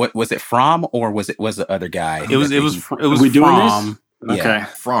 What was it from, or was the other guy? It was we doing from. This? Okay. Yeah,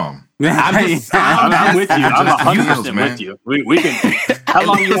 from. I'm with you. I'm 100% with you. We can. How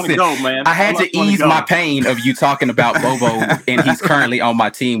long do you want to go, man? I had to ease my pain of you talking about Bobo, and he's currently on my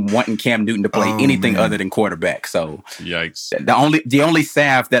team wanting Cam Newton to play anything other than quarterback. So, yikes! The only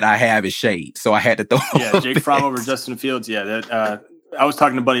salve that I have is shade, so I had to throw. Yeah, Jake Fromm over Justin Fields. Yeah, that. I was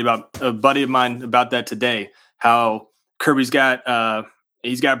talking to a buddy of mine about that today. How Kirby's got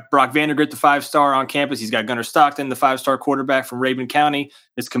he's got Brock Vandegrift, the 5-star on campus. He's got Gunnar Stockton, the 5-star quarterback from Raven County,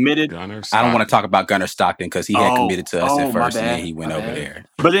 is committed. I don't want to talk about Gunnar Stockton because he had committed to us at first, and then he went over there.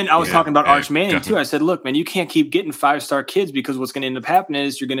 But then I was talking about Arch Manning too. I said, look, man, you can't keep getting 5-star kids because what's going to end up happening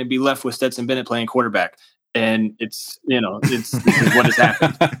is you're going to be left with Stetson Bennett playing quarterback. And it's this is what has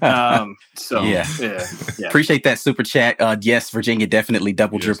happened. Appreciate that super chat. Yes, Virginia definitely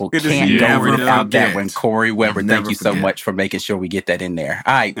double dribble. Can't go without that one. Corey Weber, thank you so much for making sure we get that in there.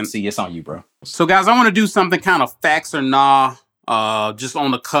 All right, see, it's on you, bro. So, guys, I want to do something kind of facts or nah, just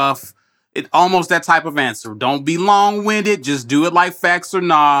on the cuff. It almost that type of answer. Don't be long-winded. Just do it like facts or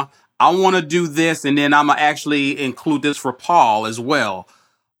nah. I want to do this, and then I'm gonna actually include this for Paul as well.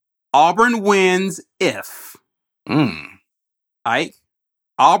 Auburn wins if. Right?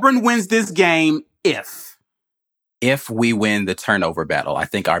 Auburn wins this game if. If we win the turnover battle. I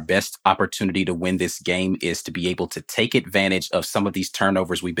think our best opportunity to win this game is to be able to take advantage of some of these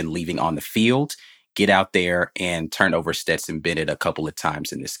turnovers we've been leaving on the field, get out there and turn over Stetson Bennett a couple of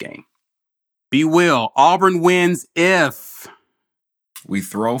times in this game. Be Will. Auburn wins if. We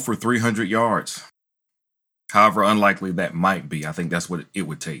throw for 300 yards. However unlikely that might be, I think that's what it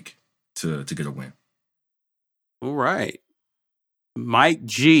would take to get a win. All right. Mike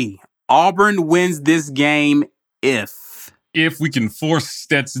G. Auburn wins this game if we can force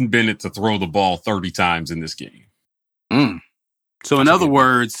Stetson Bennett to throw the ball 30 times in this game. So in other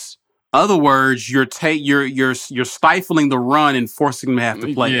words, you're stifling the run and forcing him to have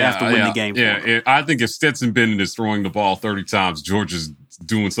to play have to win the game. Yeah, I think if Stetson Bennett is throwing the ball 30 times, Georgia's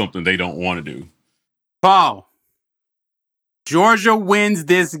doing something they don't want to do. Paul. Georgia wins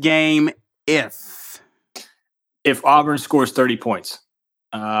this game if Auburn scores 30 points.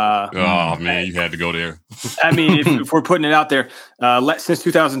 Oh, man, you had to go there. I mean, if we're putting it out there, since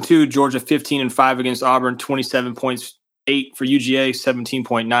 2002, Georgia 15-5 against Auburn, 27 points, 8 for UGA,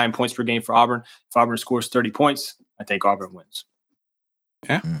 17.9 points per game for Auburn. If Auburn scores 30 points, I think Auburn wins.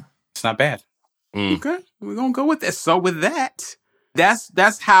 Yeah, it's not bad. Okay, we're going to go with this. So with that,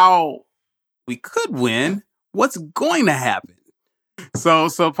 that's how we could win. What's going to happen? So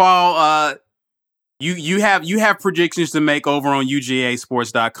Paul, you have predictions to make over on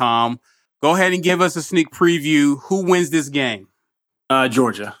UGAsports.com. Go ahead and give us a sneak preview. Who wins this game?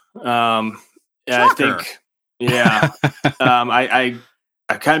 Georgia. I think. Yeah. I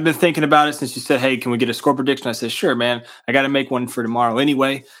kind of been thinking about it since you said, "Hey, can we get a score prediction?" I said, "Sure, man. I got to make one for tomorrow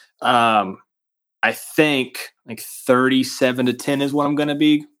anyway." I think like 37-10 is what I'm going to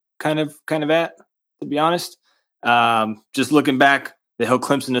be kind of at, to be honest. Just looking back, they held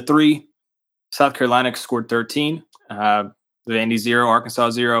Clemson to 3. South Carolina scored 13. Vandy 0,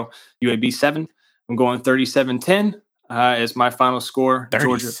 Arkansas 0, UAB 7. I'm going 37-10 as my final score.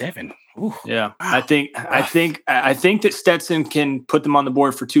 37. Ooh. Yeah, wow. I think that Stetson can put them on the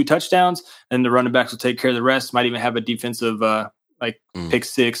board for 2 touchdowns, and the running backs will take care of the rest. Might even have a defensive pick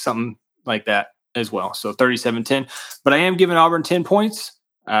 6, something like that as well. So 37-10. But I am giving Auburn 10 points,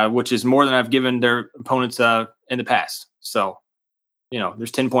 which is more than I've given their opponents in the past. So,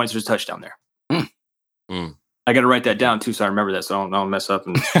 there's 10 points, there's a touchdown there. I got to write that down too, so I remember that, so I don't mess up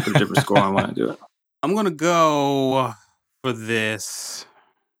and put a different score on when I do it. I'm gonna go for this.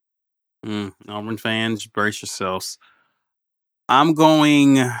 Auburn fans, brace yourselves. I'm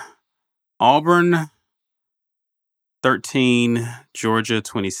going Auburn 13, Georgia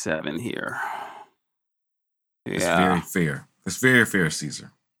 27 here. It's very fair. It's very fair,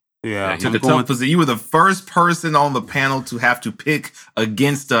 Caesar. Yeah, took a tough position. You were the first person on the panel to have to pick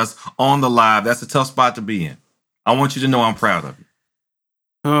against us on the live. That's a tough spot to be in. I want you to know I'm proud of you.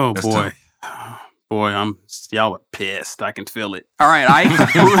 Oh, that's boy. Tough. Boy, y'all are pissed. I can feel it. All right, I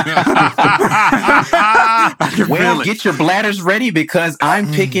well, get your bladders ready because I'm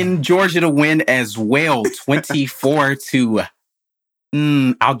picking Georgia to win as well. 24 to,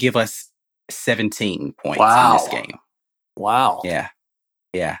 I'll give us 17 points in this game. Wow. Yeah.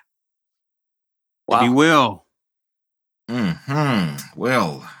 Wow. You will.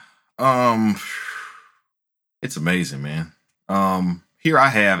 Well, it's amazing, man. Here I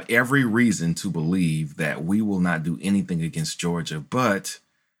have every reason to believe that we will not do anything against Georgia, but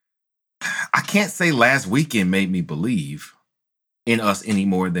I can't say last weekend made me believe in us any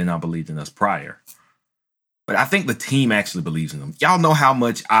more than I believed in us prior. But I think the team actually believes in them. Y'all know how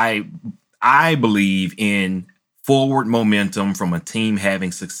much I believe in forward momentum from a team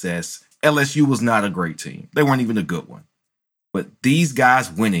having success. LSU was not a great team. They weren't even a good one. But these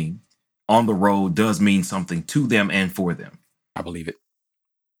guys winning on the road does mean something to them and for them. I believe it.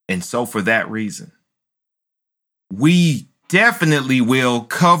 And so for that reason, we definitely will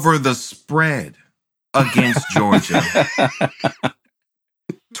cover the spread against Georgia.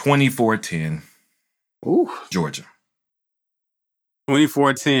 24-10. Ooh. Georgia.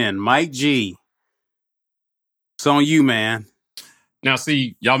 24-10. Mike G. It's on you, man. Now,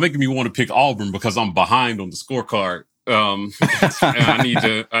 see, y'all making me want to pick Auburn because I'm behind on the scorecard. And I need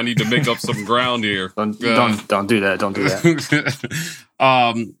to make up some ground here. Don't do that. Don't do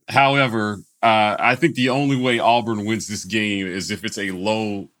that. However, I think the only way Auburn wins this game is if it's a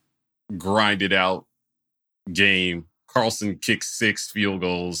low, grinded out game. Carlson kicks 6 field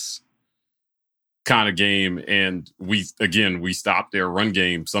goals kind of game, and we stopped their run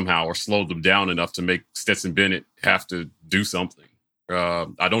game somehow or slowed them down enough to make Stetson Bennett have to do something.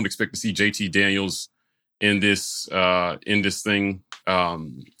 I don't expect to see JT Daniels in this thing.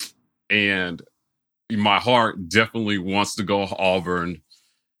 And my heart definitely wants to go Auburn.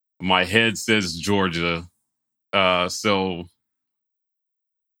 My head says Georgia. So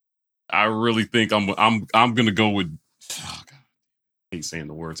I really think I'm going to go with, oh God, I hate saying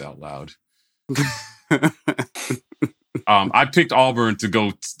the words out loud. I picked Auburn to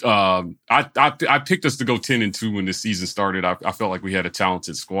go. I picked us to go 10-2 when the season started. I felt like we had a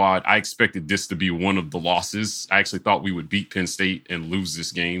talented squad. I expected this to be one of the losses. I actually thought we would beat Penn State and lose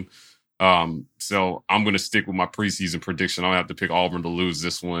this game. So I'm going to stick with my preseason prediction. I'll have to pick Auburn to lose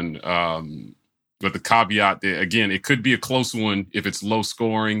this one. But the caveat that, again, it could be a close one if it's low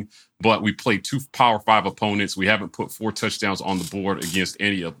scoring, but we played 2 Power 5 opponents. We haven't put 4 touchdowns on the board against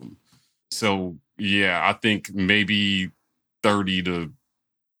any of them. So, yeah, I think maybe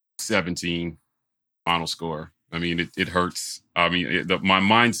 30-17 final score. I mean, it hurts. I mean, my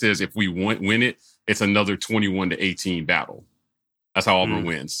mind says if we win it, it's another 21-18 battle. That's how Auburn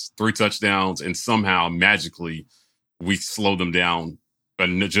wins. 3 touchdowns, and somehow, magically, we slow them down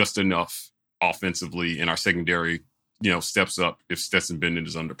just enough offensively, and our secondary, steps up if Stetson Bennett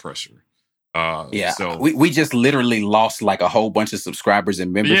is under pressure. So we just literally lost like a whole bunch of subscribers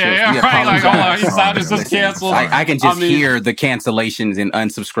and memberships. Yeah, right. Like, hold on, just canceled. I can just hear the cancellations and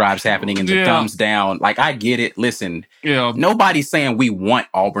unsubscribes happening and the thumbs down. Like, I get it. Listen, nobody's saying we want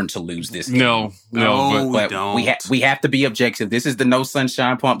Auburn to lose this game. No, but we don't. We have to be objective. This is the no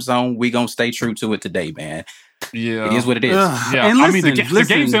sunshine pump zone. We gonna stay true to it today, man. Yeah, it is what it is. Yeah, and listen, the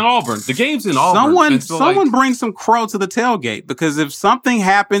game's in Auburn. The game's in Auburn. Someone bring some crow to the tailgate, because if something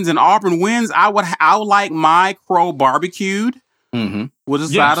happens and Auburn wins, I would like my crow barbecued with a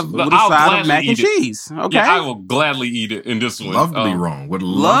side of mac and cheese. Okay, yeah, I will gladly eat it in this one. Love to be wrong. Would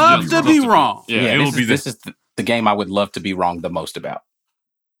love to be wrong. Yeah, this is the game I would love to be wrong the most about.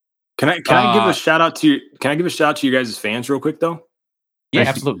 Can I give a shout out to you guys' fans real quick though? Yeah,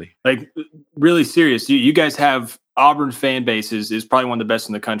 absolutely. Like, really serious. You guys have Auburn fan base is probably one of the best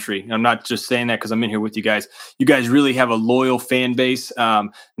in the country. I'm not just saying that because I'm in here with you guys. You guys really have a loyal fan base,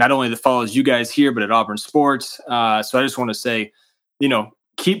 not only that follows you guys here, but at Auburn Sports. So I just want to say,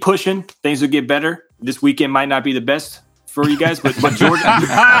 keep pushing. Things will get better. This weekend might not be the best for you guys, but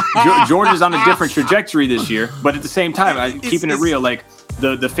Georgia's on a different trajectory this year. But at the same time, keeping it real, like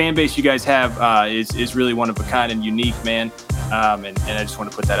the fan base you guys have is really one of a kind and unique, man. And I just want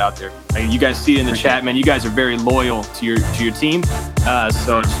to put that out there. You guys see it in the chat, man. You guys are very loyal to your team. So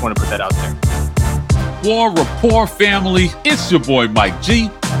I just want to put that out there. War Rapport family, it's your boy Mike G.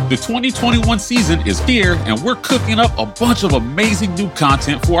 The 2021 season is here, and we're cooking up a bunch of amazing new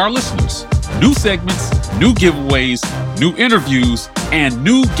content for our listeners. New segments, new giveaways, new interviews, and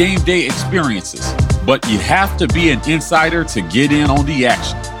new game day experiences. But you have to be an insider to get in on the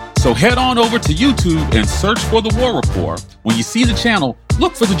action. So head on over to YouTube and search for The War Rapport. When you see the channel,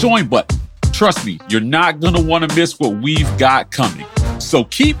 look for the join button. Trust me, you're not going to want to miss what we've got coming. So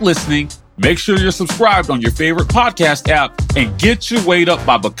keep listening. Make sure you're subscribed on your favorite podcast app and get your weight up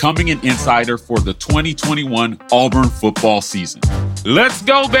by becoming an insider for the 2021 Auburn football season. Let's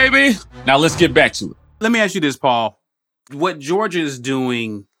go, baby. Now let's get back to it. Let me ask you this, Paul. What Georgia is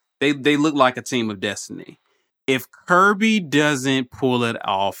doing, they look like a team of destiny. If Kirby doesn't pull it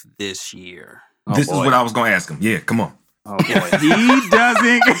off this year. This is what I was going to ask him. Yeah, come on. Oh, boy. He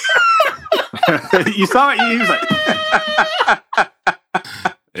doesn't. You saw it? He was like...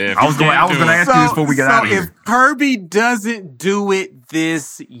 I was going to ask you this before we got out of here. If Kirby doesn't do it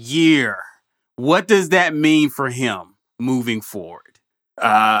this year, what does that mean for him moving forward?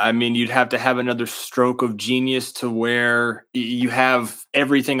 I mean, you'd have to have another stroke of genius to where you have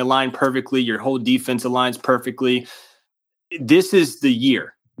everything aligned perfectly. Your whole defense aligns perfectly. This is the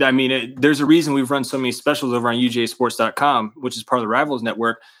year. I mean, there's a reason we've run so many specials over on UJSports.com, which is part of the Rivals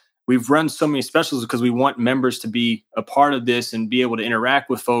Network. We've run so many specials because we want members to be a part of this and be able to interact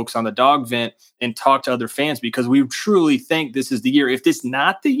with folks on the dog vent and talk to other fans, because we truly think this is the year. If this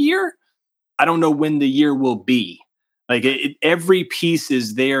not the year, I don't know when the year will be. Like every piece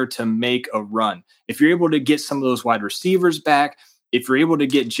is there to make a run. If you're able to get some of those wide receivers back, if you're able to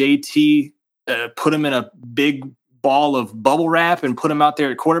get JT, put him in a big ball of bubble wrap and put him out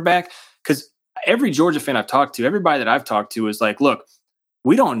there at quarterback. Because every Georgia fan I've talked to, everybody that I've talked to is like, look,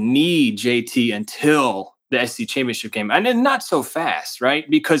 we don't need JT until the SEC championship game. And then not so fast, right?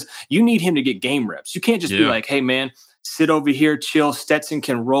 Because you need him to get game reps. You can't just be like, hey, man, sit over here, chill. Stetson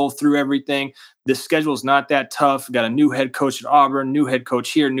can roll through everything. The schedule's not that tough. Got a new head coach at Auburn, new head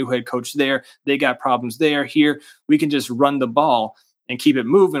coach here, new head coach there. They got problems there, here. We can just run the ball and keep it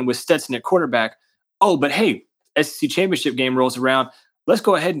moving with Stetson at quarterback. Oh, but hey, SEC championship game rolls around. Let's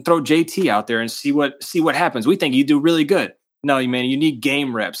go ahead and throw JT out there and see what happens. We think you do really good. No, man, you need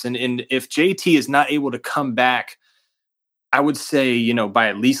game reps. And if JT is not able to come back, I would say, by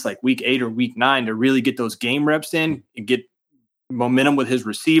at least like week 8 or week 9 to really get those game reps in and get momentum with his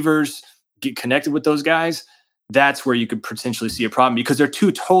receivers, get connected with those guys, that's where you could potentially see a problem, because they're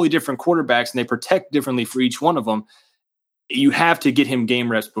two totally different quarterbacks and they protect differently for each one of them. You have to get him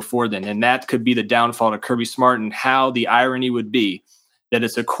game reps before then. And that could be the downfall to Kirby Smart, and how the irony would be that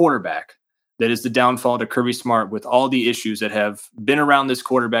it's a quarterback that is the downfall to Kirby Smart, with all the issues that have been around this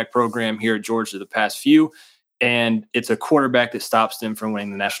quarterback program here at Georgia the past few. And it's a quarterback that stops them from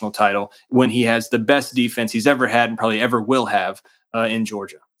winning the national title when he has the best defense he's ever had and probably ever will have in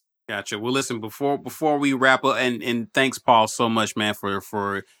Georgia. Gotcha. Well, listen, before we wrap up, and thanks, Paul, so much, man,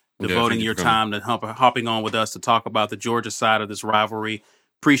 for devoting your time to hopping on with us to talk about the Georgia side of this rivalry.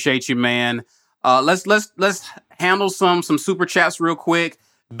 Appreciate you, man. Let's handle some super chats real quick.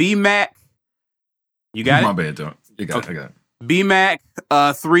 B-Mac, you got it? My bad, though. I got it. B-Mac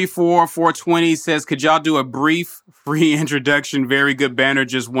 34420 says, could y'all do a brief free introduction? Very good banner.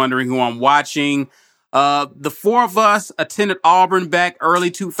 Just wondering who I'm watching. The four of us attended Auburn back early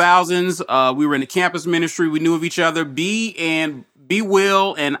 2000s. We were in the campus ministry. We knew of each other. B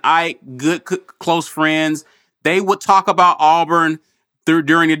Will and Ike, good close friends. They would talk about Auburn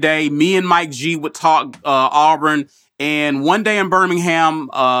during the day. Me and Mike G would talk Auburn. And one day in Birmingham,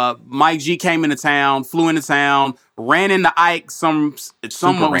 Mike G came into town, flew into town, ran into Ike someone's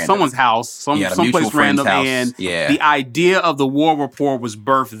house, someplace random, house. And the idea of the War Rapport was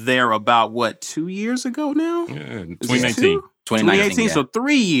birthed there about 2 years ago now? Yeah, 2019. 2019, so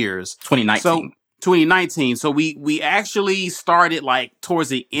 3 years. 2019. So we actually started towards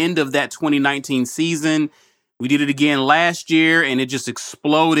the end of that 2019 season. We did it again last year, and it just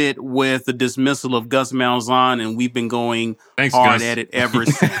exploded with the dismissal of Gus Malzahn, and we've been going hard at it ever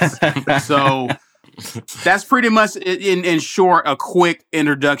since. So that's pretty much, in short, a quick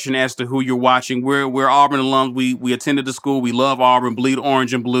introduction as to who you're watching. We're Auburn alums. We attended the school. We love Auburn, bleed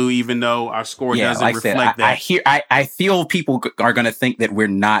orange and blue, even though our score doesn't reflect that. I feel people are going to think that we're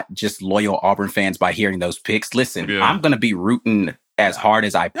not just loyal Auburn fans by hearing those picks. Listen, I'm going to be rooting as hard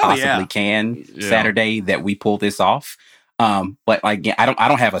as I possibly can Saturday that we pull this off. But I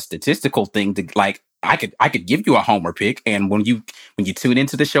don't have a statistical thing to I could give you a homer pick, and when you tune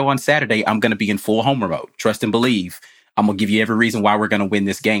into the show on Saturday, I'm going to be in full homer mode. Trust and believe. I'm going to give you every reason why we're going to win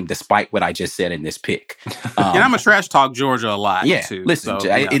this game, despite what I just said in this pick. And I'm a trash talk Georgia a lot, too. Listen,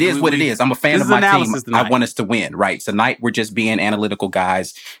 it is what it is. I'm a fan of my team. Tonight. I want us to win, right? Tonight, we're just being analytical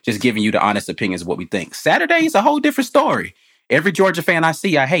guys, just giving you the honest opinions of what we think. Saturday is a whole different story. Every Georgia fan I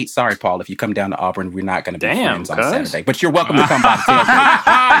see, I hate. Sorry, Paul, if you come down to Auburn, we're not going to be friends on Saturday. But you're welcome to come by the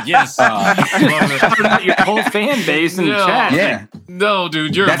tailgate. Yes. Your whole fan base in the chat. Yeah. No,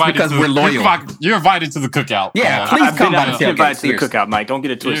 dude, you're That's invited because to we're loyal. You're invited to the cookout. Yeah, please come by the tailgate. Invited to the cookout, Mike. Don't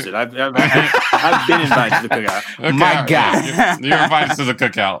get it twisted. I've been invited to the cookout. Okay, My God. You're invited to the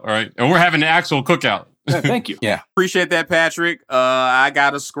cookout, all right? And we're having an actual cookout. Thank you. Yeah. Appreciate that, Patrick. I got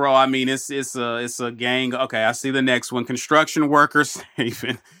to scroll. I mean, it's a gang. Okay, I see the next one. Construction workers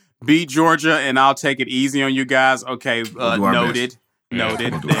saving. Beat Georgia, and I'll take it easy on you guys. Okay, noted.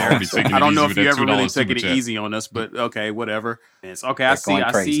 Noted there. I don't know if you ever really took it easy on us, but okay, whatever. It's okay. I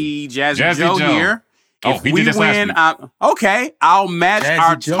see Jazzy Joe here. If we win, I'll match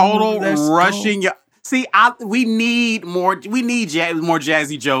our total rushing. See, we need more. We need more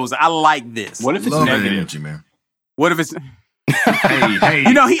Jazzy Joes. I like this. What if it's negative? Energy, man. What if it's? Hey,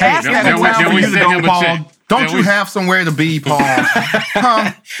 you know, he asked that. Don't you have somewhere to be, Paul?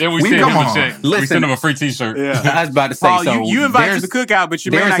 Then we send him a check. We send him a free T-shirt. Yeah. I was about to say, Paul, so you invite to the cookout, but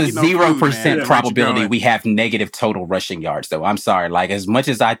you may not get no food, 0% probability we have negative total rushing yards, though. I'm sorry. Like, as much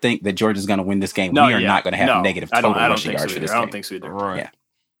as I think that Georgia's going to win this game, we are not going to have negative total rushing yards for this game. I don't think so either. Right. Yeah.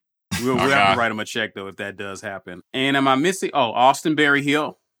 We'll have to write him a check, though, if that does happen. And am I missing? Oh, Austin Berry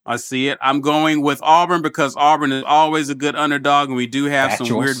Hill. I see it. I'm going with Auburn because Auburn is always a good underdog, and we do have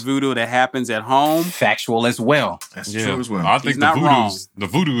some weird voodoo that happens at home. Factual as well. That's true as well. I think the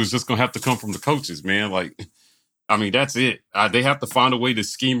voodoo is just going to have to come from the coaches, man. Like, I mean, that's it. They have to find a way to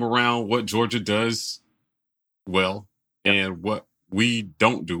scheme around what Georgia does well and what we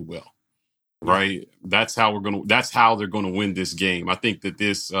don't do well. Right? That's how they're going to win this game. I think that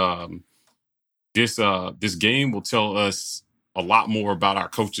this game will tell us a lot more about our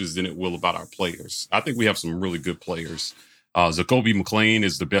coaches than it will about our players. I think we have some really good players. Zacoby McClain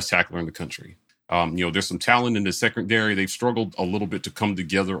is the best tackler in the country. There's some talent in the secondary. They've struggled a little bit to come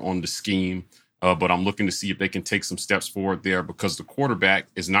together on the scheme, but I'm looking to see if they can take some steps forward there because the quarterback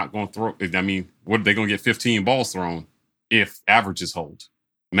is not going to throw. I mean, what are they going to get 15 balls thrown if averages hold?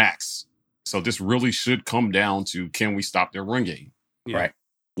 Max. So this really should come down to, can we stop their run game? Yeah. Right.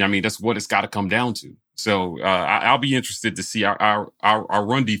 I mean, that's what it's got to come down to. So I'll be interested to see our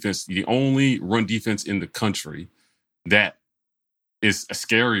run defense, the only run defense in the country that is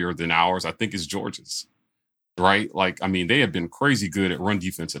scarier than ours, I think, is Georgia's. Right? Like, I mean, they have been crazy good at run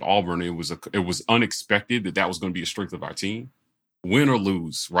defense at Auburn. It was unexpected that was going to be a strength of our team. Win or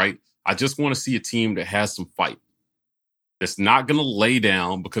lose, right? I just want to see a team that has some fight. That's not going to lay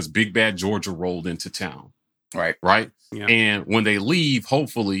down because Big Bad Georgia rolled into town. Right. Right? Yeah. And when they leave,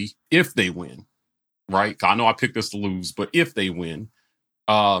 hopefully, if they win, right? I know I picked us to lose, but if they win,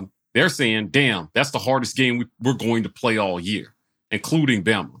 they're saying, damn, that's the hardest game we're going to play all year, including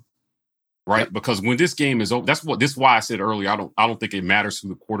Bama. Right? Yep. Because when this game is over, this is why I said earlier, I don't think it matters who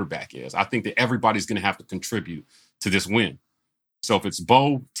the quarterback is. I think that everybody's going to have to contribute to this win. So if it's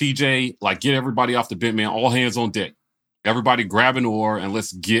Bo, TJ, like, get everybody off the bench, man, all hands on deck. Everybody grab an oar and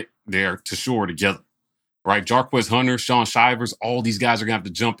let's get there to shore together. Right? Jarquez Hunter, Sean Shivers, all these guys are going to have to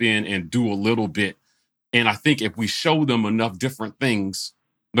jump in and do a little bit. And I think if we show them enough different things,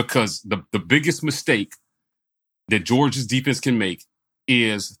 because the biggest mistake that Georgia's defense can make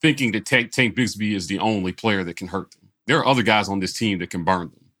is thinking that Tank Bigsby is the only player that can hurt them. There are other guys on this team that can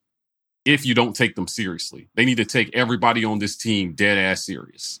burn them if you don't take them seriously. They need to take everybody on this team dead ass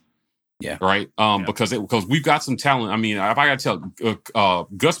serious. Yeah. Right? Because we've got some talent. I mean, if I got to tell,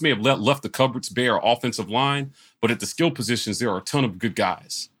 Gus may have left the cupboards bare offensive line, but at the skill positions, there are a ton of good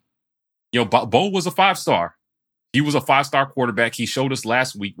guys. Bo was a 5-star. He was a 5-star quarterback. He showed us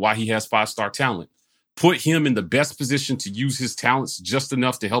last week why he has 5-star talent. Put him in the best position to use his talents just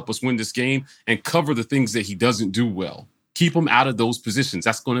enough to help us win this game and cover the things that he doesn't do well. Keep him out of those positions.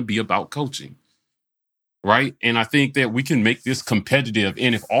 That's going to be about coaching. Right? And I think that we can make this competitive.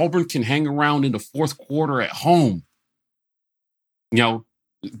 And if Auburn can hang around in the fourth quarter at home,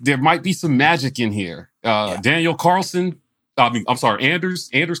 there might be some magic in here. Daniel Carlson, Anders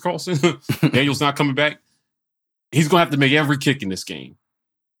Carlson. Daniel's not coming back. He's going to have to make every kick in this game.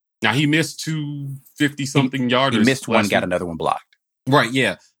 Now, he missed 250-something yarders. He missed one, got another one blocked. Right,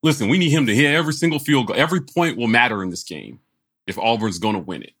 yeah. Listen, we need him to hit every single field goal. Every point will matter in this game if Auburn's going to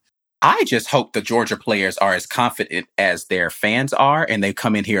win it. I just hope the Georgia players are as confident as their fans are, and they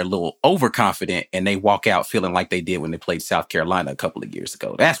come in here a little overconfident, and they walk out feeling like they did when they played South Carolina a couple of years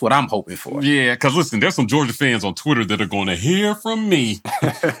ago. That's what I'm hoping for. Yeah, because listen, there's some Georgia fans on Twitter that are going to hear from me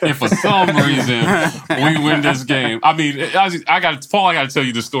if for some reason we win this game. I mean, I got to tell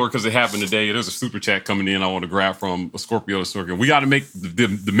you this story because it happened today. There's a super chat coming in I want to grab from Scorpio Circuit. We got to make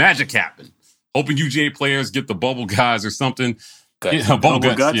the magic happen. Hoping UGA players get the bubble guys or something. Yeah,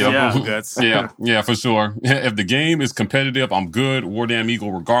 bubble guts. Bubble guts. Yeah, for sure. If the game is competitive, I'm good. War Damn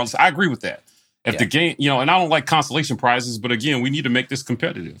Eagle, regardless. I agree with that. If the game, and I don't like consolation prizes, but again, we need to make this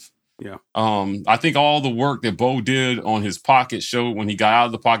competitive. Yeah. I think all the work that Bo did on his pocket showed when he got out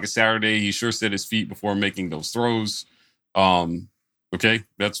of the pocket Saturday. He sure set his feet before making those throws. Okay,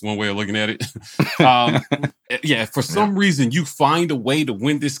 that's one way of looking at it. Yeah, for some reason you find a way to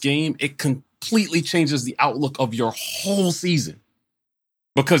win this game, it completely changes the outlook of your whole season.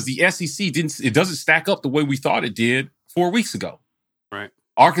 Because the SEC doesn't stack up the way we thought it did 4 weeks ago. Right.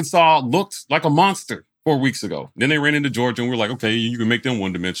 Arkansas looked like a monster 4 weeks ago. Then they ran into Georgia and we're like, okay, you can make them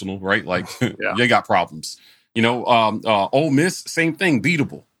one-dimensional, right? Like, they got problems. Ole Miss, same thing,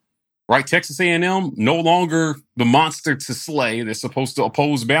 beatable. Right? Texas A&M, no longer the monster to slay. They're supposed to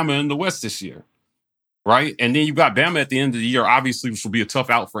oppose Bama in the West this year. Right? And then you got Bama at the end of the year, obviously, which will be a tough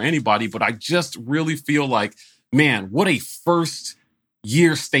out for anybody. But I just really feel like, man, what a first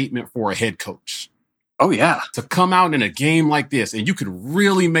year statement for a head coach. Oh, yeah. To come out in a game like this, and you could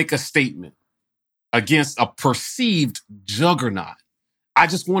really make a statement against a perceived juggernaut. I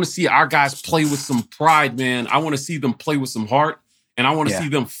just want to see our guys play with some pride, man. I want to see them play with some heart, and I want to see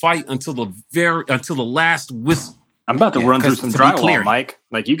them fight until the last whistle. I'm about to run through some drywall, Mike.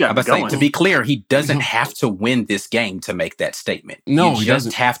 Like, you got me going. To be clear, he doesn't have to win this game to make that statement. No, he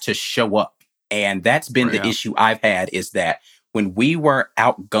just have to show up. And that's been the issue I've had, is that when we were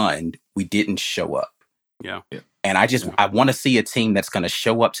outgunned, we didn't show up. Yeah. And I want to see a team that's going to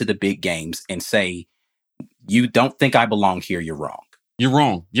show up to the big games and say, you don't think I belong here, you're wrong. You're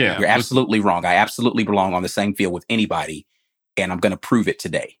wrong. Yeah. You're absolutely wrong. I absolutely belong on the same field with anybody, and I'm going to prove it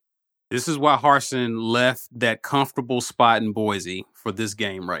today. This is why Harsin left that comfortable spot in Boise for this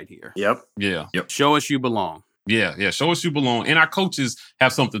game right here. Yep. Yeah. Yep. Show us you belong. Yeah. Show us you belong. And our coaches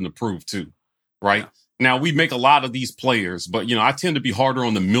have something to prove too, right? Yeah. Now, we make a lot of these players, but, I tend to be harder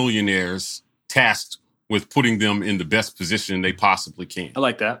on the millionaires tasked with putting them in the best position they possibly can. I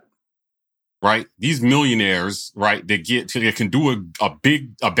like that. Right? These millionaires, right, they can do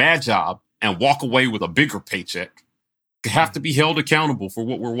a bad job and walk away with a bigger paycheck, have to be held accountable for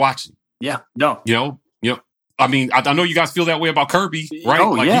what we're watching. Yeah. No. I mean, I know you guys feel that way about Kirby, right?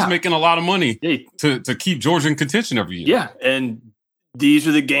 Oh, he's making a lot of money to keep Georgia in contention every year. Yeah. And these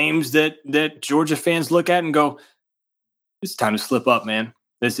are the games that Georgia fans look at and go, it's time to slip up, man.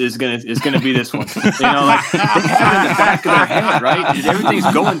 It's gonna be this one. Like they have it in the back of their head, right?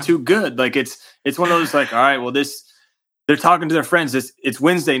 Everything's going too good. Like it's one of those like, all right, well, they're talking to their friends. It's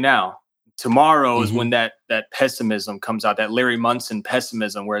Wednesday now. Tomorrow is when that pessimism comes out, that Larry Munson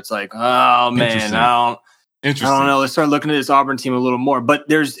pessimism, where it's like, oh man, I don't know. Let's start looking at this Auburn team a little more. But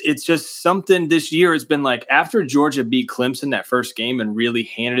it's just something this year. It's been like after Georgia beat Clemson that first game and really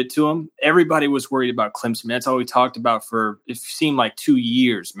handed it to them, everybody was worried about Clemson. That's all we talked about for, it seemed like 2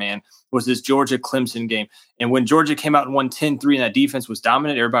 years, man, was this Georgia-Clemson game. And when Georgia came out and won 10-3 and that defense was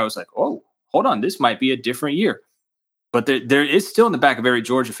dominant, everybody was like, oh, hold on, this might be a different year. But there is still in the back of every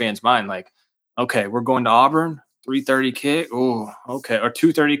Georgia fan's mind, like, okay, we're going to Auburn. 3:30 kick. Oh, okay. Or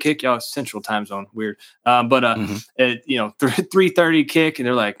 2:30 kick. Y'all Central Time Zone. Weird. 3:30 kick. And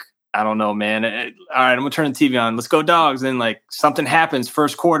they're like, I don't know, man. All right, I'm going to turn the TV on. Let's go Dogs. And like something happens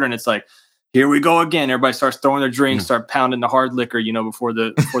first quarter and it's like, here we go again. Everybody starts throwing their drinks, start pounding the hard liquor, before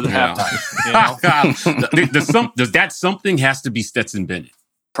the halftime. Does that something has to be Stetson Bennett?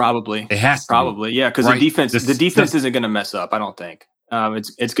 Probably. It has to probably. Be. Yeah. Because the defense isn't going to mess up. I don't think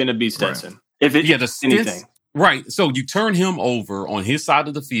it's going to be Stetson. Right. If it's anything. Right. So you turn him over on his side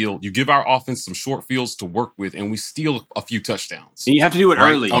of the field. You give our offense some short fields to work with, and we steal a few touchdowns. And you have to do it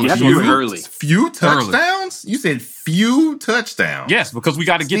early. You have to do it early. Few touchdowns? You said few touchdowns. Yes, because we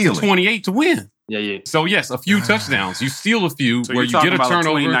got to get to 28 to win. Yeah. So, yes, a few touchdowns. You steal a few so where you get a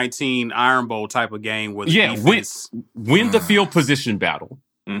turnover. 2019 Iron Bowl type of game where the defense... win the field position battle.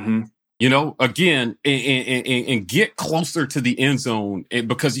 Mm-hmm. Again, and get closer to the end zone.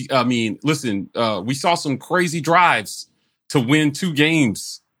 Because, listen, we saw some crazy drives to win 2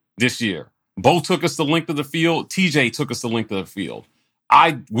 games this year. Bo took us the length of the field. TJ took us the length of the field.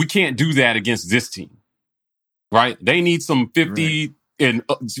 We can't do that against this team, right? They need some 50 in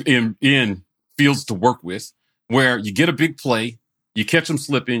fields to work with, where you get a big play, You catch them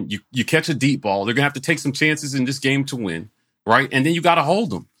slipping. You catch a deep ball. They're going to have to take some chances in this game to win, right? And then you got to hold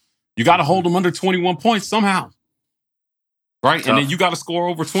them. You got to hold them under 21 points somehow, right? Tough. And then you got to score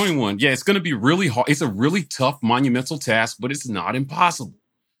over 21. Yeah, it's going to be really hard. It's a really tough, monumental task, but it's not impossible,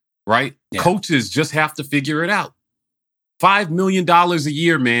 right? Yeah. Coaches just have to figure it out. $5 million a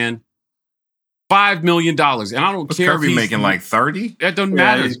year, man. $5 million. And I don't care Kirby if he's making like 30. That doesn't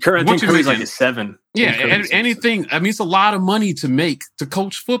matter. I think Kirby's like a 7. Yeah, anything. I mean, it's a lot of money to make to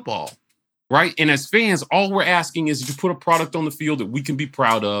coach football, right? And as fans, all we're asking is you put a product on the field that we can be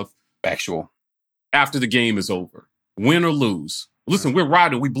proud of. Factual. After the game is over, win or lose. Listen, we're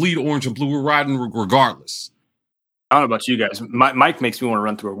riding. We bleed orange and blue. We're riding regardless. I don't know about you guys. Mike makes me want to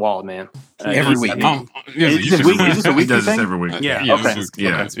run through a wall, man. Every week. Is this a week? He does this every week. Yeah. Okay.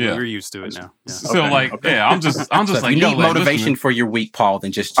 Yeah. We're used to it now. Yeah. So I'm just so like, you need motivation for your week, Paul.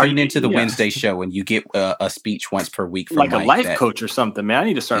 Then just tune into the Wednesday show and you get a speech once per week from like Mike a life coach or something, man. I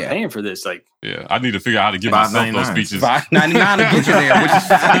need to start paying for this. Like, yeah, I need to figure out how to give myself those speeches. $5.99 to get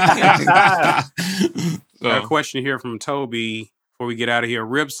you there. A question here from Toby before we get out of here.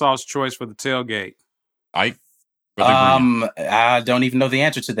 Rib sauce choice for the tailgate. I don't even know the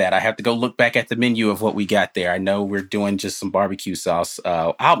answer to that. I have to go look back at the menu of what we got there. I know we're doing just some barbecue sauce.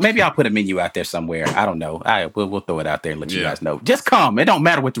 Maybe I'll put a menu out there somewhere. I don't know. We'll throw it out there and let you guys know. Just come. It don't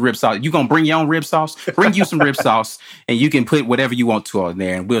matter what the rib sauce. You gonna bring your own rib sauce? Bring you some rib sauce, and you can put whatever you want to on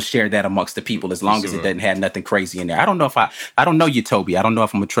there, and we'll share that amongst the people as long as it doesn't have nothing crazy in there. I don't know if I don't know you, Toby. I don't know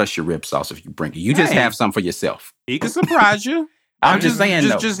if I'm gonna trust your rib sauce if you bring it. You just have some for yourself. He can surprise you. I'm just saying,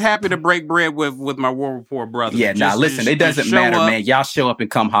 just happy to break bread with my War Report brother. Yeah, listen, it doesn't matter, man. Y'all show up and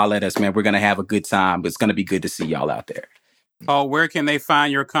come holler at us, man. We're going to have a good time. It's going to be good to see y'all out there. Paul, where can they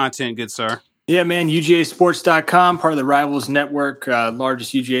find your content, good sir? Yeah, man, UGAsports.com, part of the Rivals Network,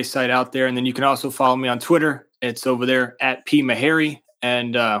 largest UGA site out there. And then you can also follow me on Twitter. It's over there at P. Maharry.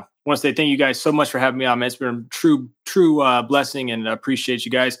 And I want to say thank you guys so much for having me on, man. It's been a true blessing, and I appreciate you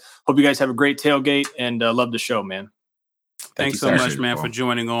guys. Hope you guys have a great tailgate, and love the show, man. Thanks so much, man, for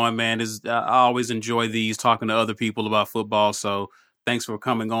joining on, man. I always enjoy these, talking to other people about football. So thanks for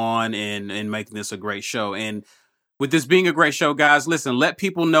coming on and making this a great show. And with this being a great show, guys, listen, let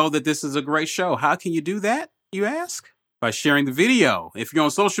people know that this is a great show. How can you do that, you ask? By sharing the video. If you're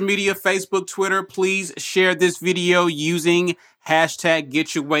on social media, Facebook, Twitter, please share this video using hashtag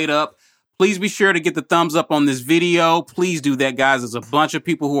 #GetYourWeightUp. Please be sure to get the thumbs up on this video. Please do that, guys. There's a bunch of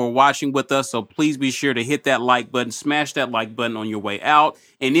people who are watching with us, so please be sure to hit that like button, smash that like button on your way out.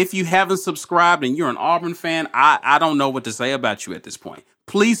 And if you haven't subscribed and you're an Auburn fan, I don't know what to say about you at this point.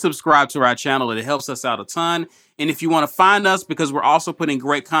 Please subscribe to our channel. It helps us out a ton. And if you want to find us, because we're also putting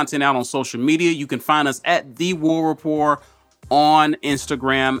great content out on social media, you can find us at The War Report on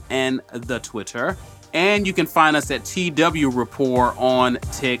Instagram and the Twitter. And you can find us at TW Report on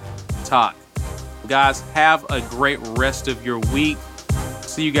TikTok. Guys, have a great rest of your week.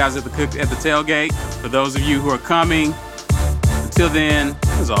 See you guys at the tailgate. For those of you who are coming, until then,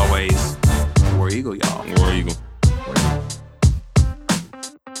 as always, War Eagle, y'all. War Eagle.